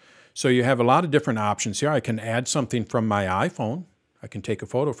you. So you have a lot of different options here. I can add something from my iPhone. I can take a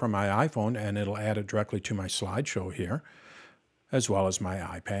photo from my iPhone and it'll add it directly to my slideshow here, as well as my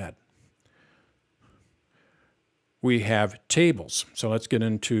iPad. We have tables. So let's get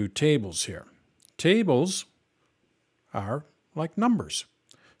into tables here. Tables are like numbers.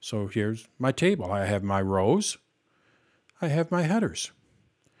 So here's my table. I have my rows. I have my headers.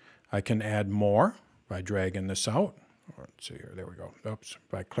 I can add more by dragging this out. Let's see here. There we go. Oops,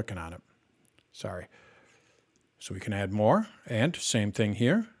 by clicking on it. Sorry. So we can add more, and same thing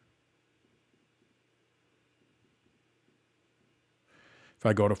here. If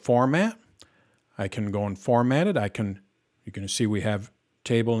I go to Format, I can go and format it. You can see we have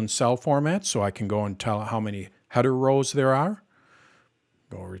table and cell format, so I can go and tell it how many header rows there are.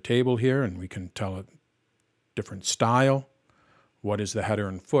 Go over to Table here, and we can tell it different style. What is the header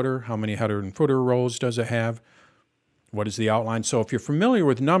and footer? How many header and footer rows does it have? What is the outline? So if you're familiar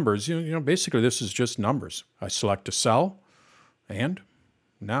with numbers, you know, basically this is just numbers. I select a cell, and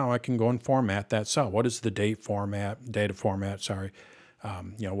now I can go and format that cell. What is the data format, sorry.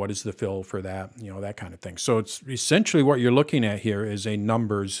 You know, what is the fill for that? You know, that kind of thing. So it's essentially what you're looking at here is a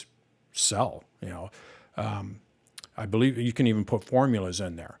numbers cell, you know. I believe you can even put formulas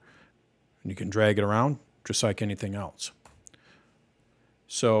in there. And you can drag it around just like anything else.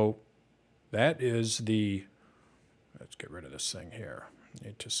 So that is the... Let's get rid of this thing here.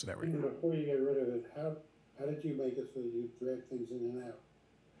 There we go. Before you get rid of it, how did you make it so you drag things in and out?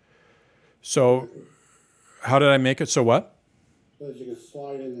 So how did I make it so what? So that you can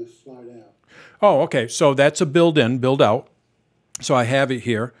slide in and slide out. Oh, okay. So that's a build-in, build-out. So I have it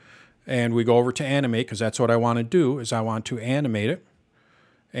here. And we go over to animate, because that's what I want to do, is I want to animate it.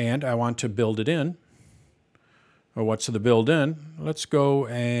 And I want to build it in. Well, what's the build-in? Let's go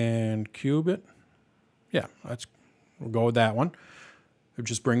and cube it. Yeah, we'll go with that one. It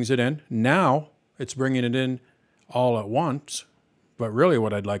just brings it in. Now it's bringing it in all at once, but really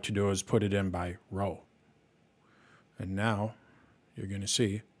what I'd like to do is put it in by row. And now you're going to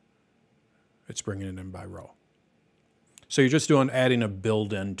see it's bringing it in by row. So you're just adding a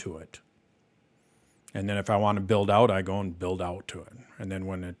build-in to it. And then if I want to build out, I go and build out to it. And then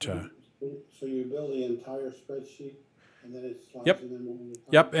when it... So you build the entire spreadsheet, and then it slides Yep. in one at a time?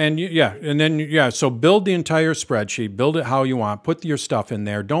 Yep, and then so build the entire spreadsheet, build it how you want, put your stuff in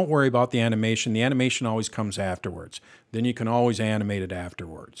there. Don't worry about the animation. The animation always comes afterwards. Then you can always animate it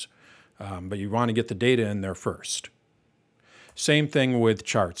afterwards. But you want to get the data in there first. Same thing with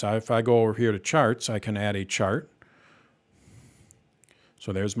charts. If I go over here to charts, I can add a chart.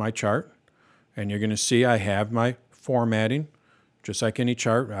 So there's my chart. And you're going to see I have my formatting. Just like any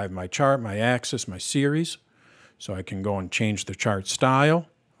chart, I have my chart, my axis, my series. So I can go and change the chart style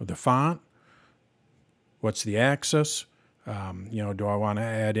or the font. What's the axis? You know, do I want to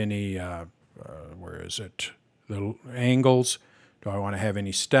add any, where is it? The angles. Do I want to have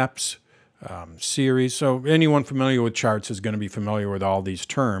any steps? Series. So anyone familiar with charts is going to be familiar with all these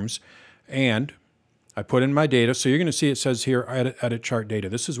terms. And I put in my data. So you're going to see it says here, edit chart data.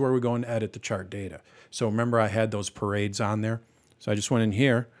 This is where we go and edit the chart data. So remember I had those parades on there. So I just went in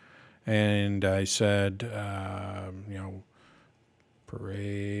here and I said, you know,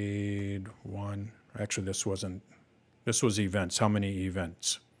 parade 1. Actually, this was events. How many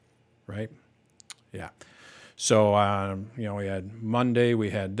events, right? Yeah. So, you know, we had Monday, we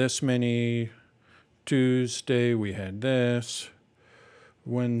had this many. Tuesday, we had this.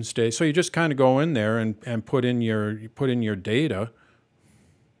 Wednesday. So you just kind of go in there and put in your data.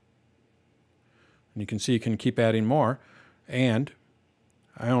 And you can see you can keep adding more. And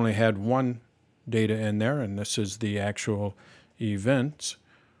I only had one data in there, and this is the actual events.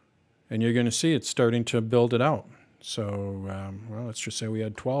 And you're going to see it's starting to build it out. So, well, let's just say we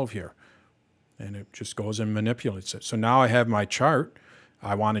had 12 here. And it just goes and manipulates it. So now I have my chart.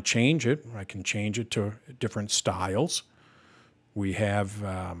 I want to change it. I can change it to different styles. We have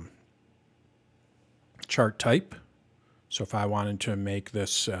chart type. So if I wanted to make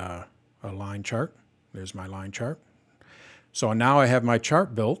this a line chart, there's my line chart. So now I have my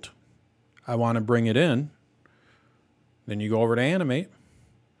chart built. I want to bring it in. Then you go over to animate,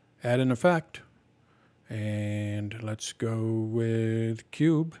 add an effect, and let's go with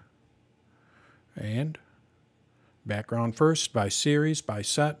cube. And background first, by series, by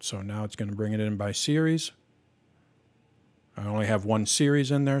set. So now it's going to bring it in by series. I only have one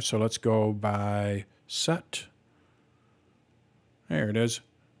series in there, so let's go by set. There it is.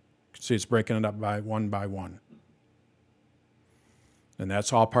 You can see it's breaking it up by one. And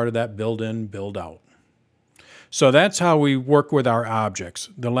that's all part of that build in, build out. So that's how we work with our objects.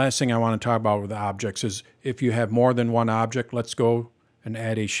 The last thing I want to talk about with objects is if you have more than one object, let's go and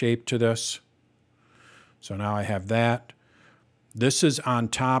add a shape to this. So now I have that. This is on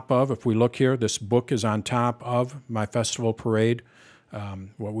top of, if we look here, this book is on top of my festival parade.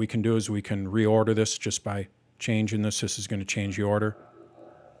 What we can do is we can reorder this just by changing this. This is going to change the order.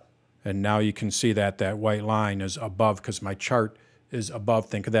 And now you can see that that white line is above because my chart is above.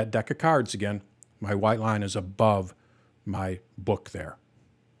 Think of that deck of cards again. My white line is above my book there.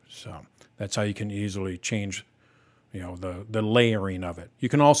 So that's how you can easily change, the layering of it. You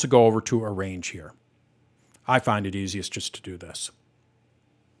can also go over to arrange here. I find it easiest just to do this.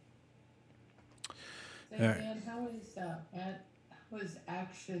 And how is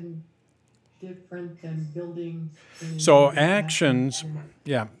action different than building? So actions,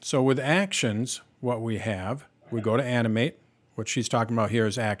 yeah. So with actions, what we have, we go to animate. What she's talking about here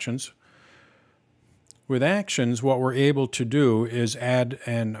is actions. With actions, what we're able to do is add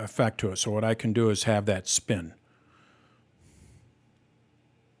an effect to it. So what I can do is have that spin.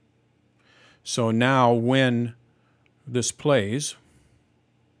 So now when this plays,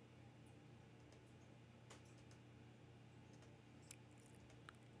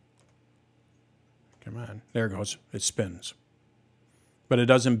 come on, there it goes, it spins. But it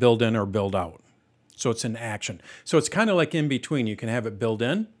doesn't build in or build out. So it's an action. So it's kind of like in between. You can have it build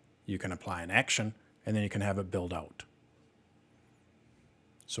in, you can apply an action, and then you can have it build out.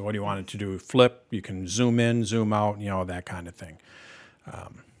 So what do you want it to do? Flip, you can zoom in, zoom out, that kind of thing.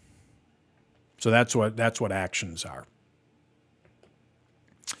 So that's what actions are.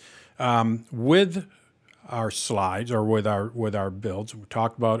 With our slides or with our builds, we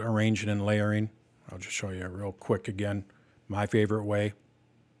talked about arranging and layering. I'll just show you real quick again. My favorite way,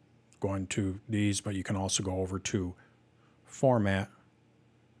 going to these, but you can also go over to format.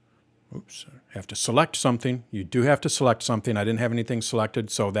 Oops, I have to select something. You do have to select something. I didn't have anything selected,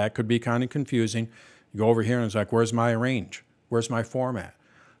 so that could be kind of confusing. You go over here and it's like, where's my arrange? Where's my format?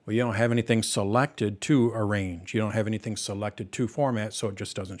 Well, you don't have anything selected to arrange. You don't have anything selected to format, so it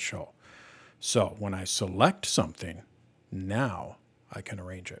just doesn't show. So when I select something, now I can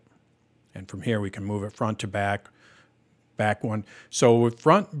arrange it. And from here, we can move it front to back, back one. So with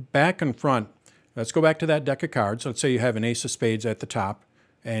front, back and front, let's go back to that deck of cards. Let's say you have an ace of spades at the top,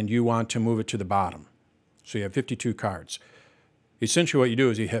 and you want to move it to the bottom. So you have 52 cards. Essentially what you do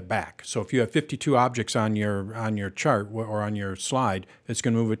is you hit back. So if you have 52 objects on your chart or on your slide, it's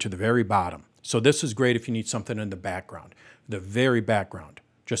going to move it to the very bottom. So this is great if you need something in the background, the very background.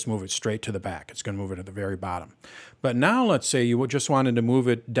 Just move it straight to the back. It's going to move it at the very bottom. But now let's say you just wanted to move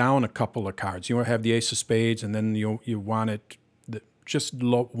it down a couple of cards. You have the ace of spades, and then you want it just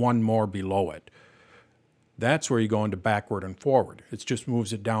one more below it. That's where you go into backward and forward. It just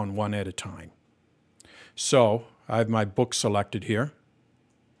moves it down one at a time. So I have my book selected here.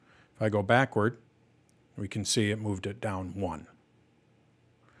 If I go backward, we can see it moved it down one.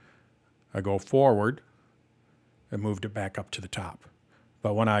 I go forward, it moved it back up to the top.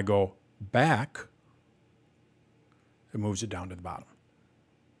 But when I go back, it moves it down to the bottom.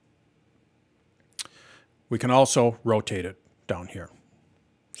 We can also rotate it down here.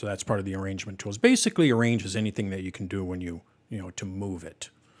 So that's part of the arrangement tools. Basically, arrange is anything that you can do when to move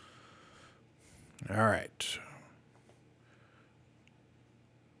it. All right.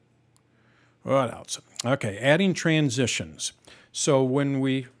 What else? Okay, adding transitions. So when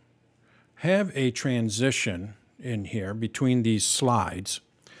we have a transition in here between these slides,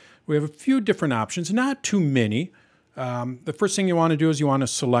 we have a few different options, not too many. The first thing you want to do is you want to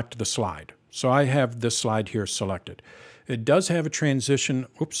select the slide. So I have this slide here selected. It does have a transition.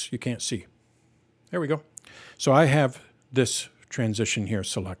 Oops, you can't see. There we go. So I have this transition here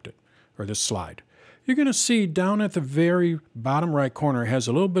selected, or this slide. You're going to see down at the very bottom right corner it has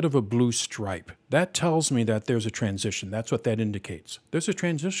a little bit of a blue stripe. That tells me that there's a transition. That's what that indicates. There's a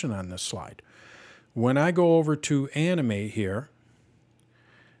transition on this slide. When I go over to animate here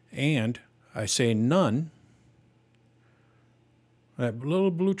and I say none, that little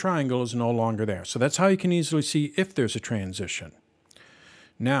blue triangle is no longer there. So that's how you can easily see if there's a transition.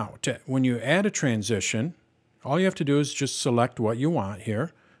 Now, when you add a transition, all you have to do is just select what you want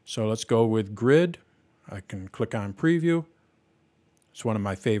here. So let's go with grid. I can click on preview. It's one of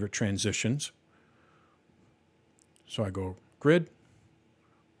my favorite transitions. So I go grid,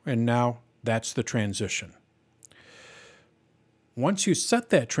 and now that's the transition. Once you set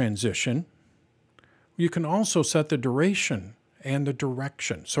that transition, You can also set the duration and the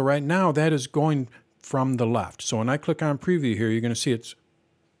direction. So right now that is going from the left. So when I click on preview here, you're going to see it's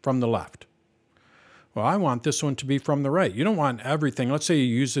from the left. Well, I want this one to be from the right. You don't want everything. Let's say you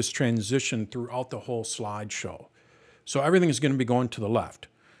use this transition throughout the whole slideshow. So everything is going to be going to the left.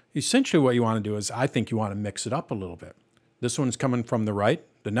 Essentially what you want to do is, I think you want to mix it up a little bit. This one's coming from the right.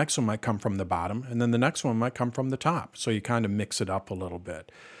 The next one might come from the bottom. And then the next one might come from the top. So you kind of mix it up a little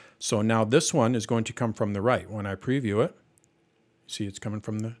bit. So now this one is going to come from the right. When I preview it, see it's coming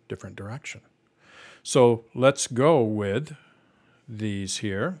from the different direction. So let's go with these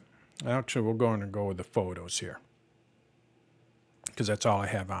here. Actually, we're going to go with the photos here because that's all I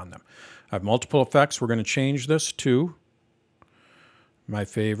have on them. I have multiple effects. We're going to change this to my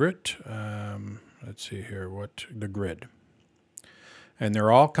favorite. Let's see here, the grid. And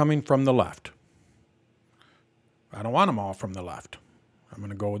they're all coming from the left. I don't want them all from the left. I'm going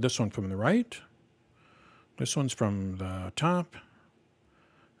to go with this one from the right. This one's from the top.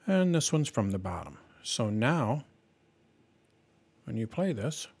 And this one's from the bottom. So now, when you play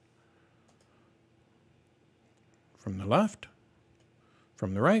this, from the left,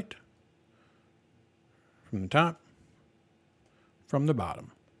 from the right, from the top, from the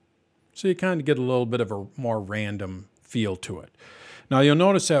bottom. So you kind of get a little bit of a more random feel to it. Now you'll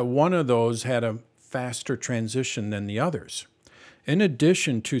notice that one of those had a faster transition than the others. In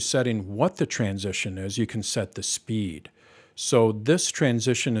addition to setting what the transition is, you can set the speed. So this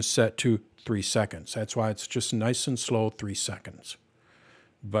transition is set to 3 seconds. That's why it's just nice and slow, 3 seconds.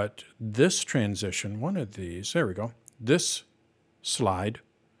 But this transition, one of these, there we go, this slide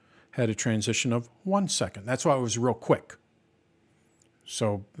had a transition of 1 second. That's why it was real quick.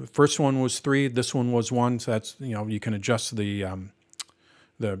 So the first one was 3, this one was 1, so that's, you can adjust the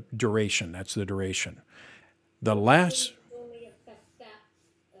duration. That's the duration. The last... Only affect that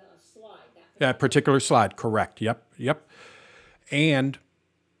slide. That particular slide, correct. Yep. And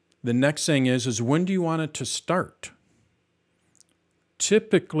the next thing is when do you want it to start?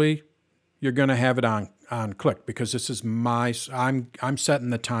 Typically, you're going to have it on click because this is I'm setting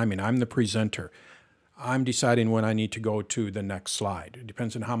the timing. I'm the presenter. I'm deciding when I need to go to the next slide. It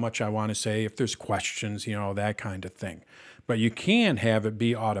depends on how much I want to say, if there's questions, that kind of thing. But you can have it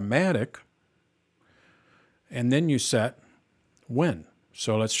be automatic, and then you set when.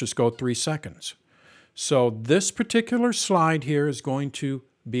 So let's just go 3 seconds. So this particular slide here is going to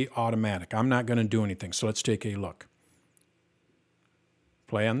be automatic. I'm not going to do anything. So let's take a look.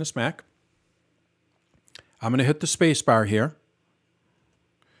 Play on this Mac. I'm going to hit the space bar here.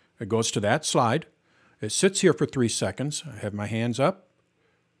 It goes to that slide. It sits here for 3 seconds. I have my hands up.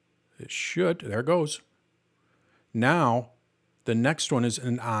 It should. There it goes. Now, the next one is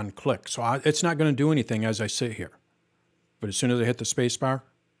an on click. So it's not going to do anything as I sit here. But as soon as I hit the space bar,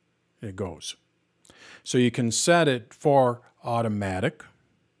 it goes. So you can set it for automatic,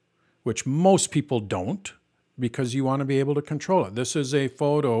 which most people don't, because you want to be able to control it. This is a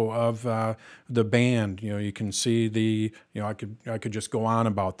photo of the band. You can see the, I could just go on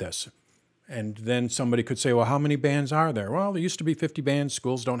about this. And then somebody could say, well, how many bands are there? Well, there used to be 50 bands.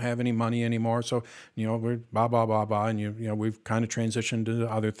 Schools don't have any money anymore. So, we're blah, blah, blah, blah. And, we've kind of transitioned to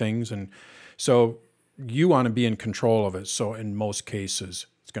other things. And so you want to be in control of it. So in most cases,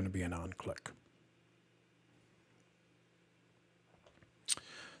 it's going to be an on-click.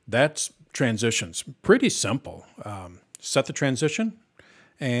 That's transitions. Pretty simple. Set the transition,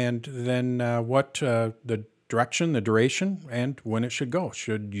 and then the direction, the duration, and when it should go.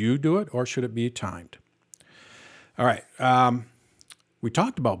 Should you do it, or should it be timed? All right. We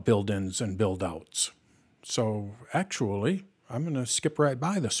talked about build-ins and build-outs. So actually, I'm going to skip right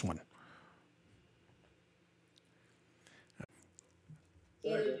by this one.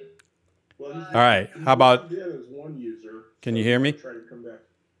 Well, All right. How about... as one user, can you hear me? Try to come back.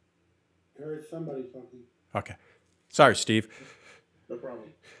 I heard somebody talking. Okay. Sorry, Steve. No problem.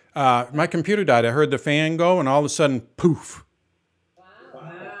 My computer died. I heard the fan go, and all of a sudden, poof.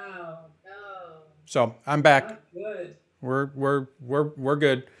 Wow. No. So I'm back. Not good. We're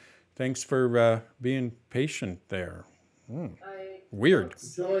good. Thanks for being patient there. Weird.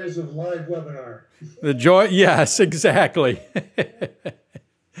 Joys of live webinar. The joy. Yes, exactly.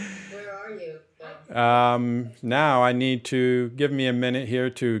 Where are you? Now I need to give me a minute here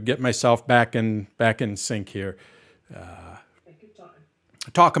to get myself back in sync here. Take your time.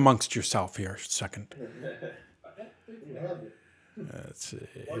 Talk amongst yourself here a second. Let's see.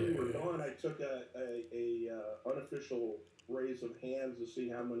 While you were gone, I took a unofficial raise of hands to see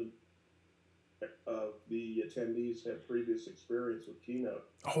how many of the attendees had previous experience with Keynote.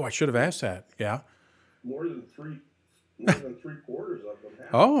 Oh, I should have asked that. Yeah. More than more than 3/4 of them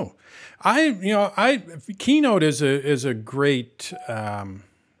have. Oh, Keynote is a great.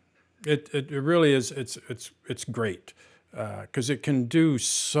 It really is. It's great because it can do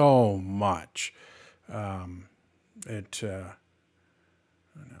so much. Now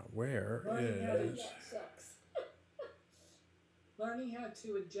where is? That sucks. Learning how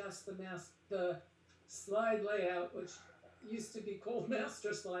to adjust the slide layout, which used to be called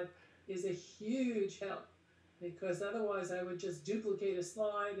master slide, is a huge help, because otherwise I would just duplicate a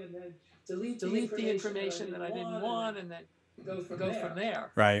slide and then delete the information that I didn't want and then go from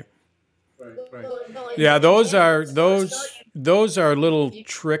there. Right. Right. Yeah, those are little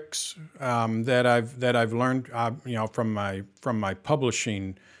tricks that I've learned, from my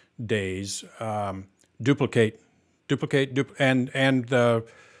publishing days. Duplicate, and the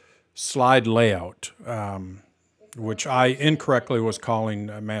slide layout, which I incorrectly was calling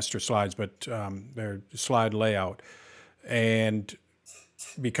master slides, but they're slide layout. And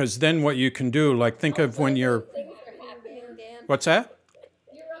because then what you can do, like think of when you're, Things are happening, Dan. what's that?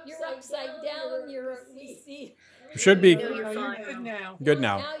 You're upside down. We see. Should be You're fine. Good now. good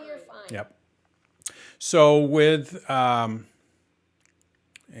now. Now you're fine. Yep. So with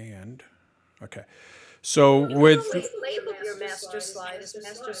okay. So with label your master slide as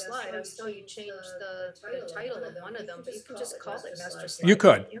master slide until you change the title of one of them, but you can just call it master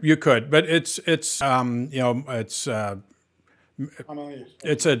slide. you could, but it's an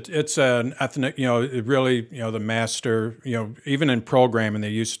ethnic, it really, the master, even in programming, they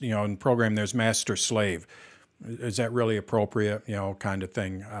use, in program there's master slave. Is that really appropriate, kind of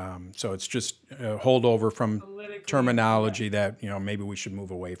thing. So it's just a holdover from terminology that, maybe we should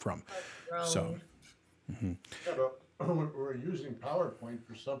move away from. So. Yeah, but we're using PowerPoint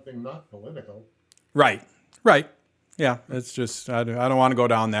for something not political. Right. Yeah, it's just, I don't want to go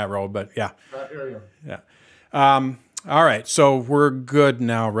down that road, but yeah. I hear you. Yeah. All right, so we're good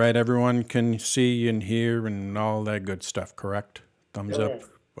now, right? Everyone can see and hear and all that good stuff, correct? Thumbs up.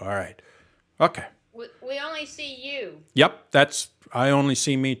 All right. Okay. We only see you. Yep, I only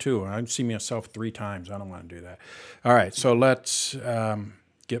see me too. I see myself 3 times. I don't want to do that. All right, so let's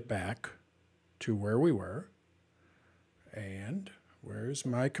get back to where we were. And where's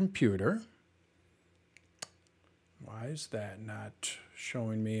my computer? Why is that not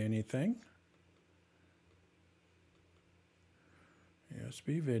showing me anything?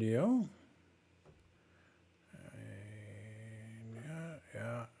 USB video.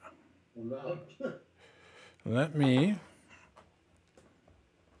 Yeah. Well, Let me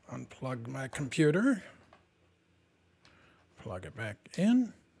unplug my computer, plug it back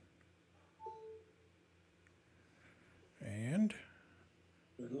in, and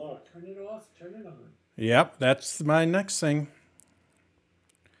Good luck. Turn it off, turn it on. yep, that's my next thing.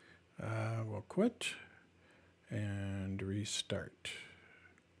 We'll quit and restart.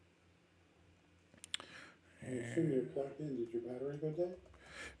 I assume you're plugged in. Did your battery go dead?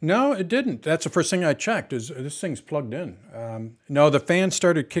 No, it didn't. That's the first thing I checked. Is this thing's plugged in? No, the fan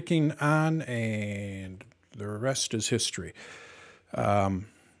started kicking on, and the rest is history. I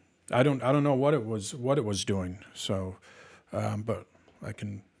don't know what it was doing. So, but I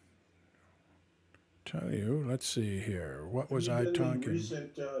can tell you. Let's see here. What was I talking?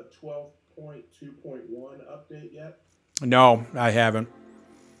 Recent 12.2.1 update yet? No, I haven't.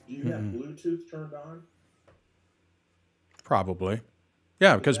 Do you have Bluetooth turned on? Probably.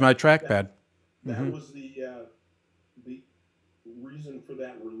 Yeah, because my trackpad. That was the reason for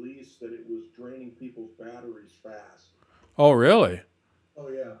that release, that it was draining people's batteries fast. Oh, really? Oh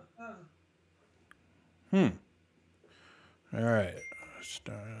yeah. All right.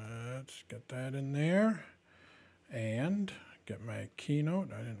 Let's get that in there. And get my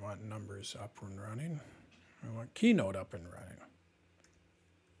Keynote. I didn't want numbers up and running. I want Keynote up and running.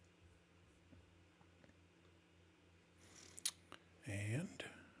 And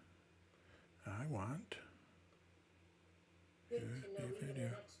I want... Good to know even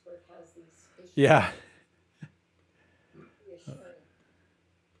an expert has these issues. Yeah. Reassuring.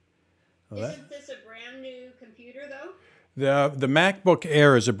 Isn't this a brand new computer though? The MacBook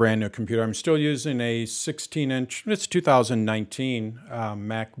Air is a brand new computer. I'm still using a 16-inch, it's 2019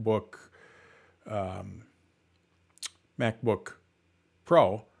 MacBook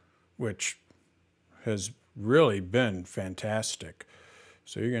Pro, which has really been fantastic.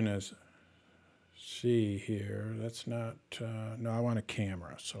 So you're going to see here, that's not, no, I want a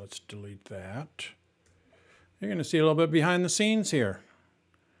camera, so let's delete that. You're going to see a little bit behind the scenes here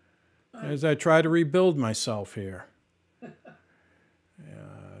as I try to rebuild myself here. I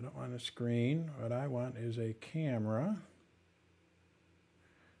don't want a screen. What I want is a camera.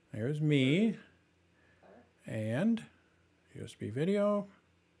 There's me. And USB video.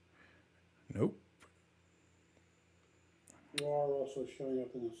 Nope. You are also showing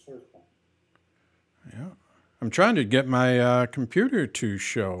up in a circle. Yeah. I'm trying to get my computer to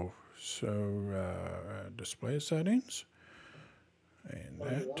show. So display settings. And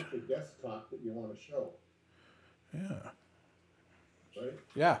Well, you that. want the desktop that you want to show, Yeah. right?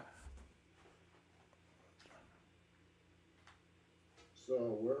 Yeah. So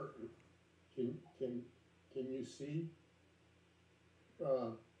where, can you see,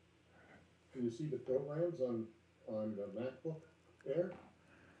 the programs on the MacBook Air?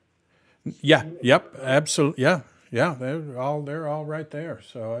 Yeah. Yep. Absolutely. Yeah. Yeah. They're all right there.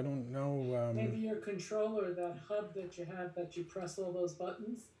 So I don't know. Maybe your controller, that hub that you have that you press all those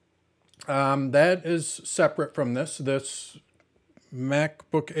buttons. That is separate from this. This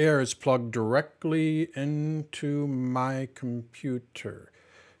MacBook Air is plugged directly into my computer.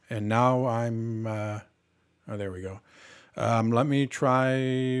 And now I'm, oh, there we go. Let me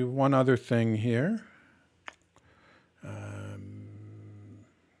try one other thing here.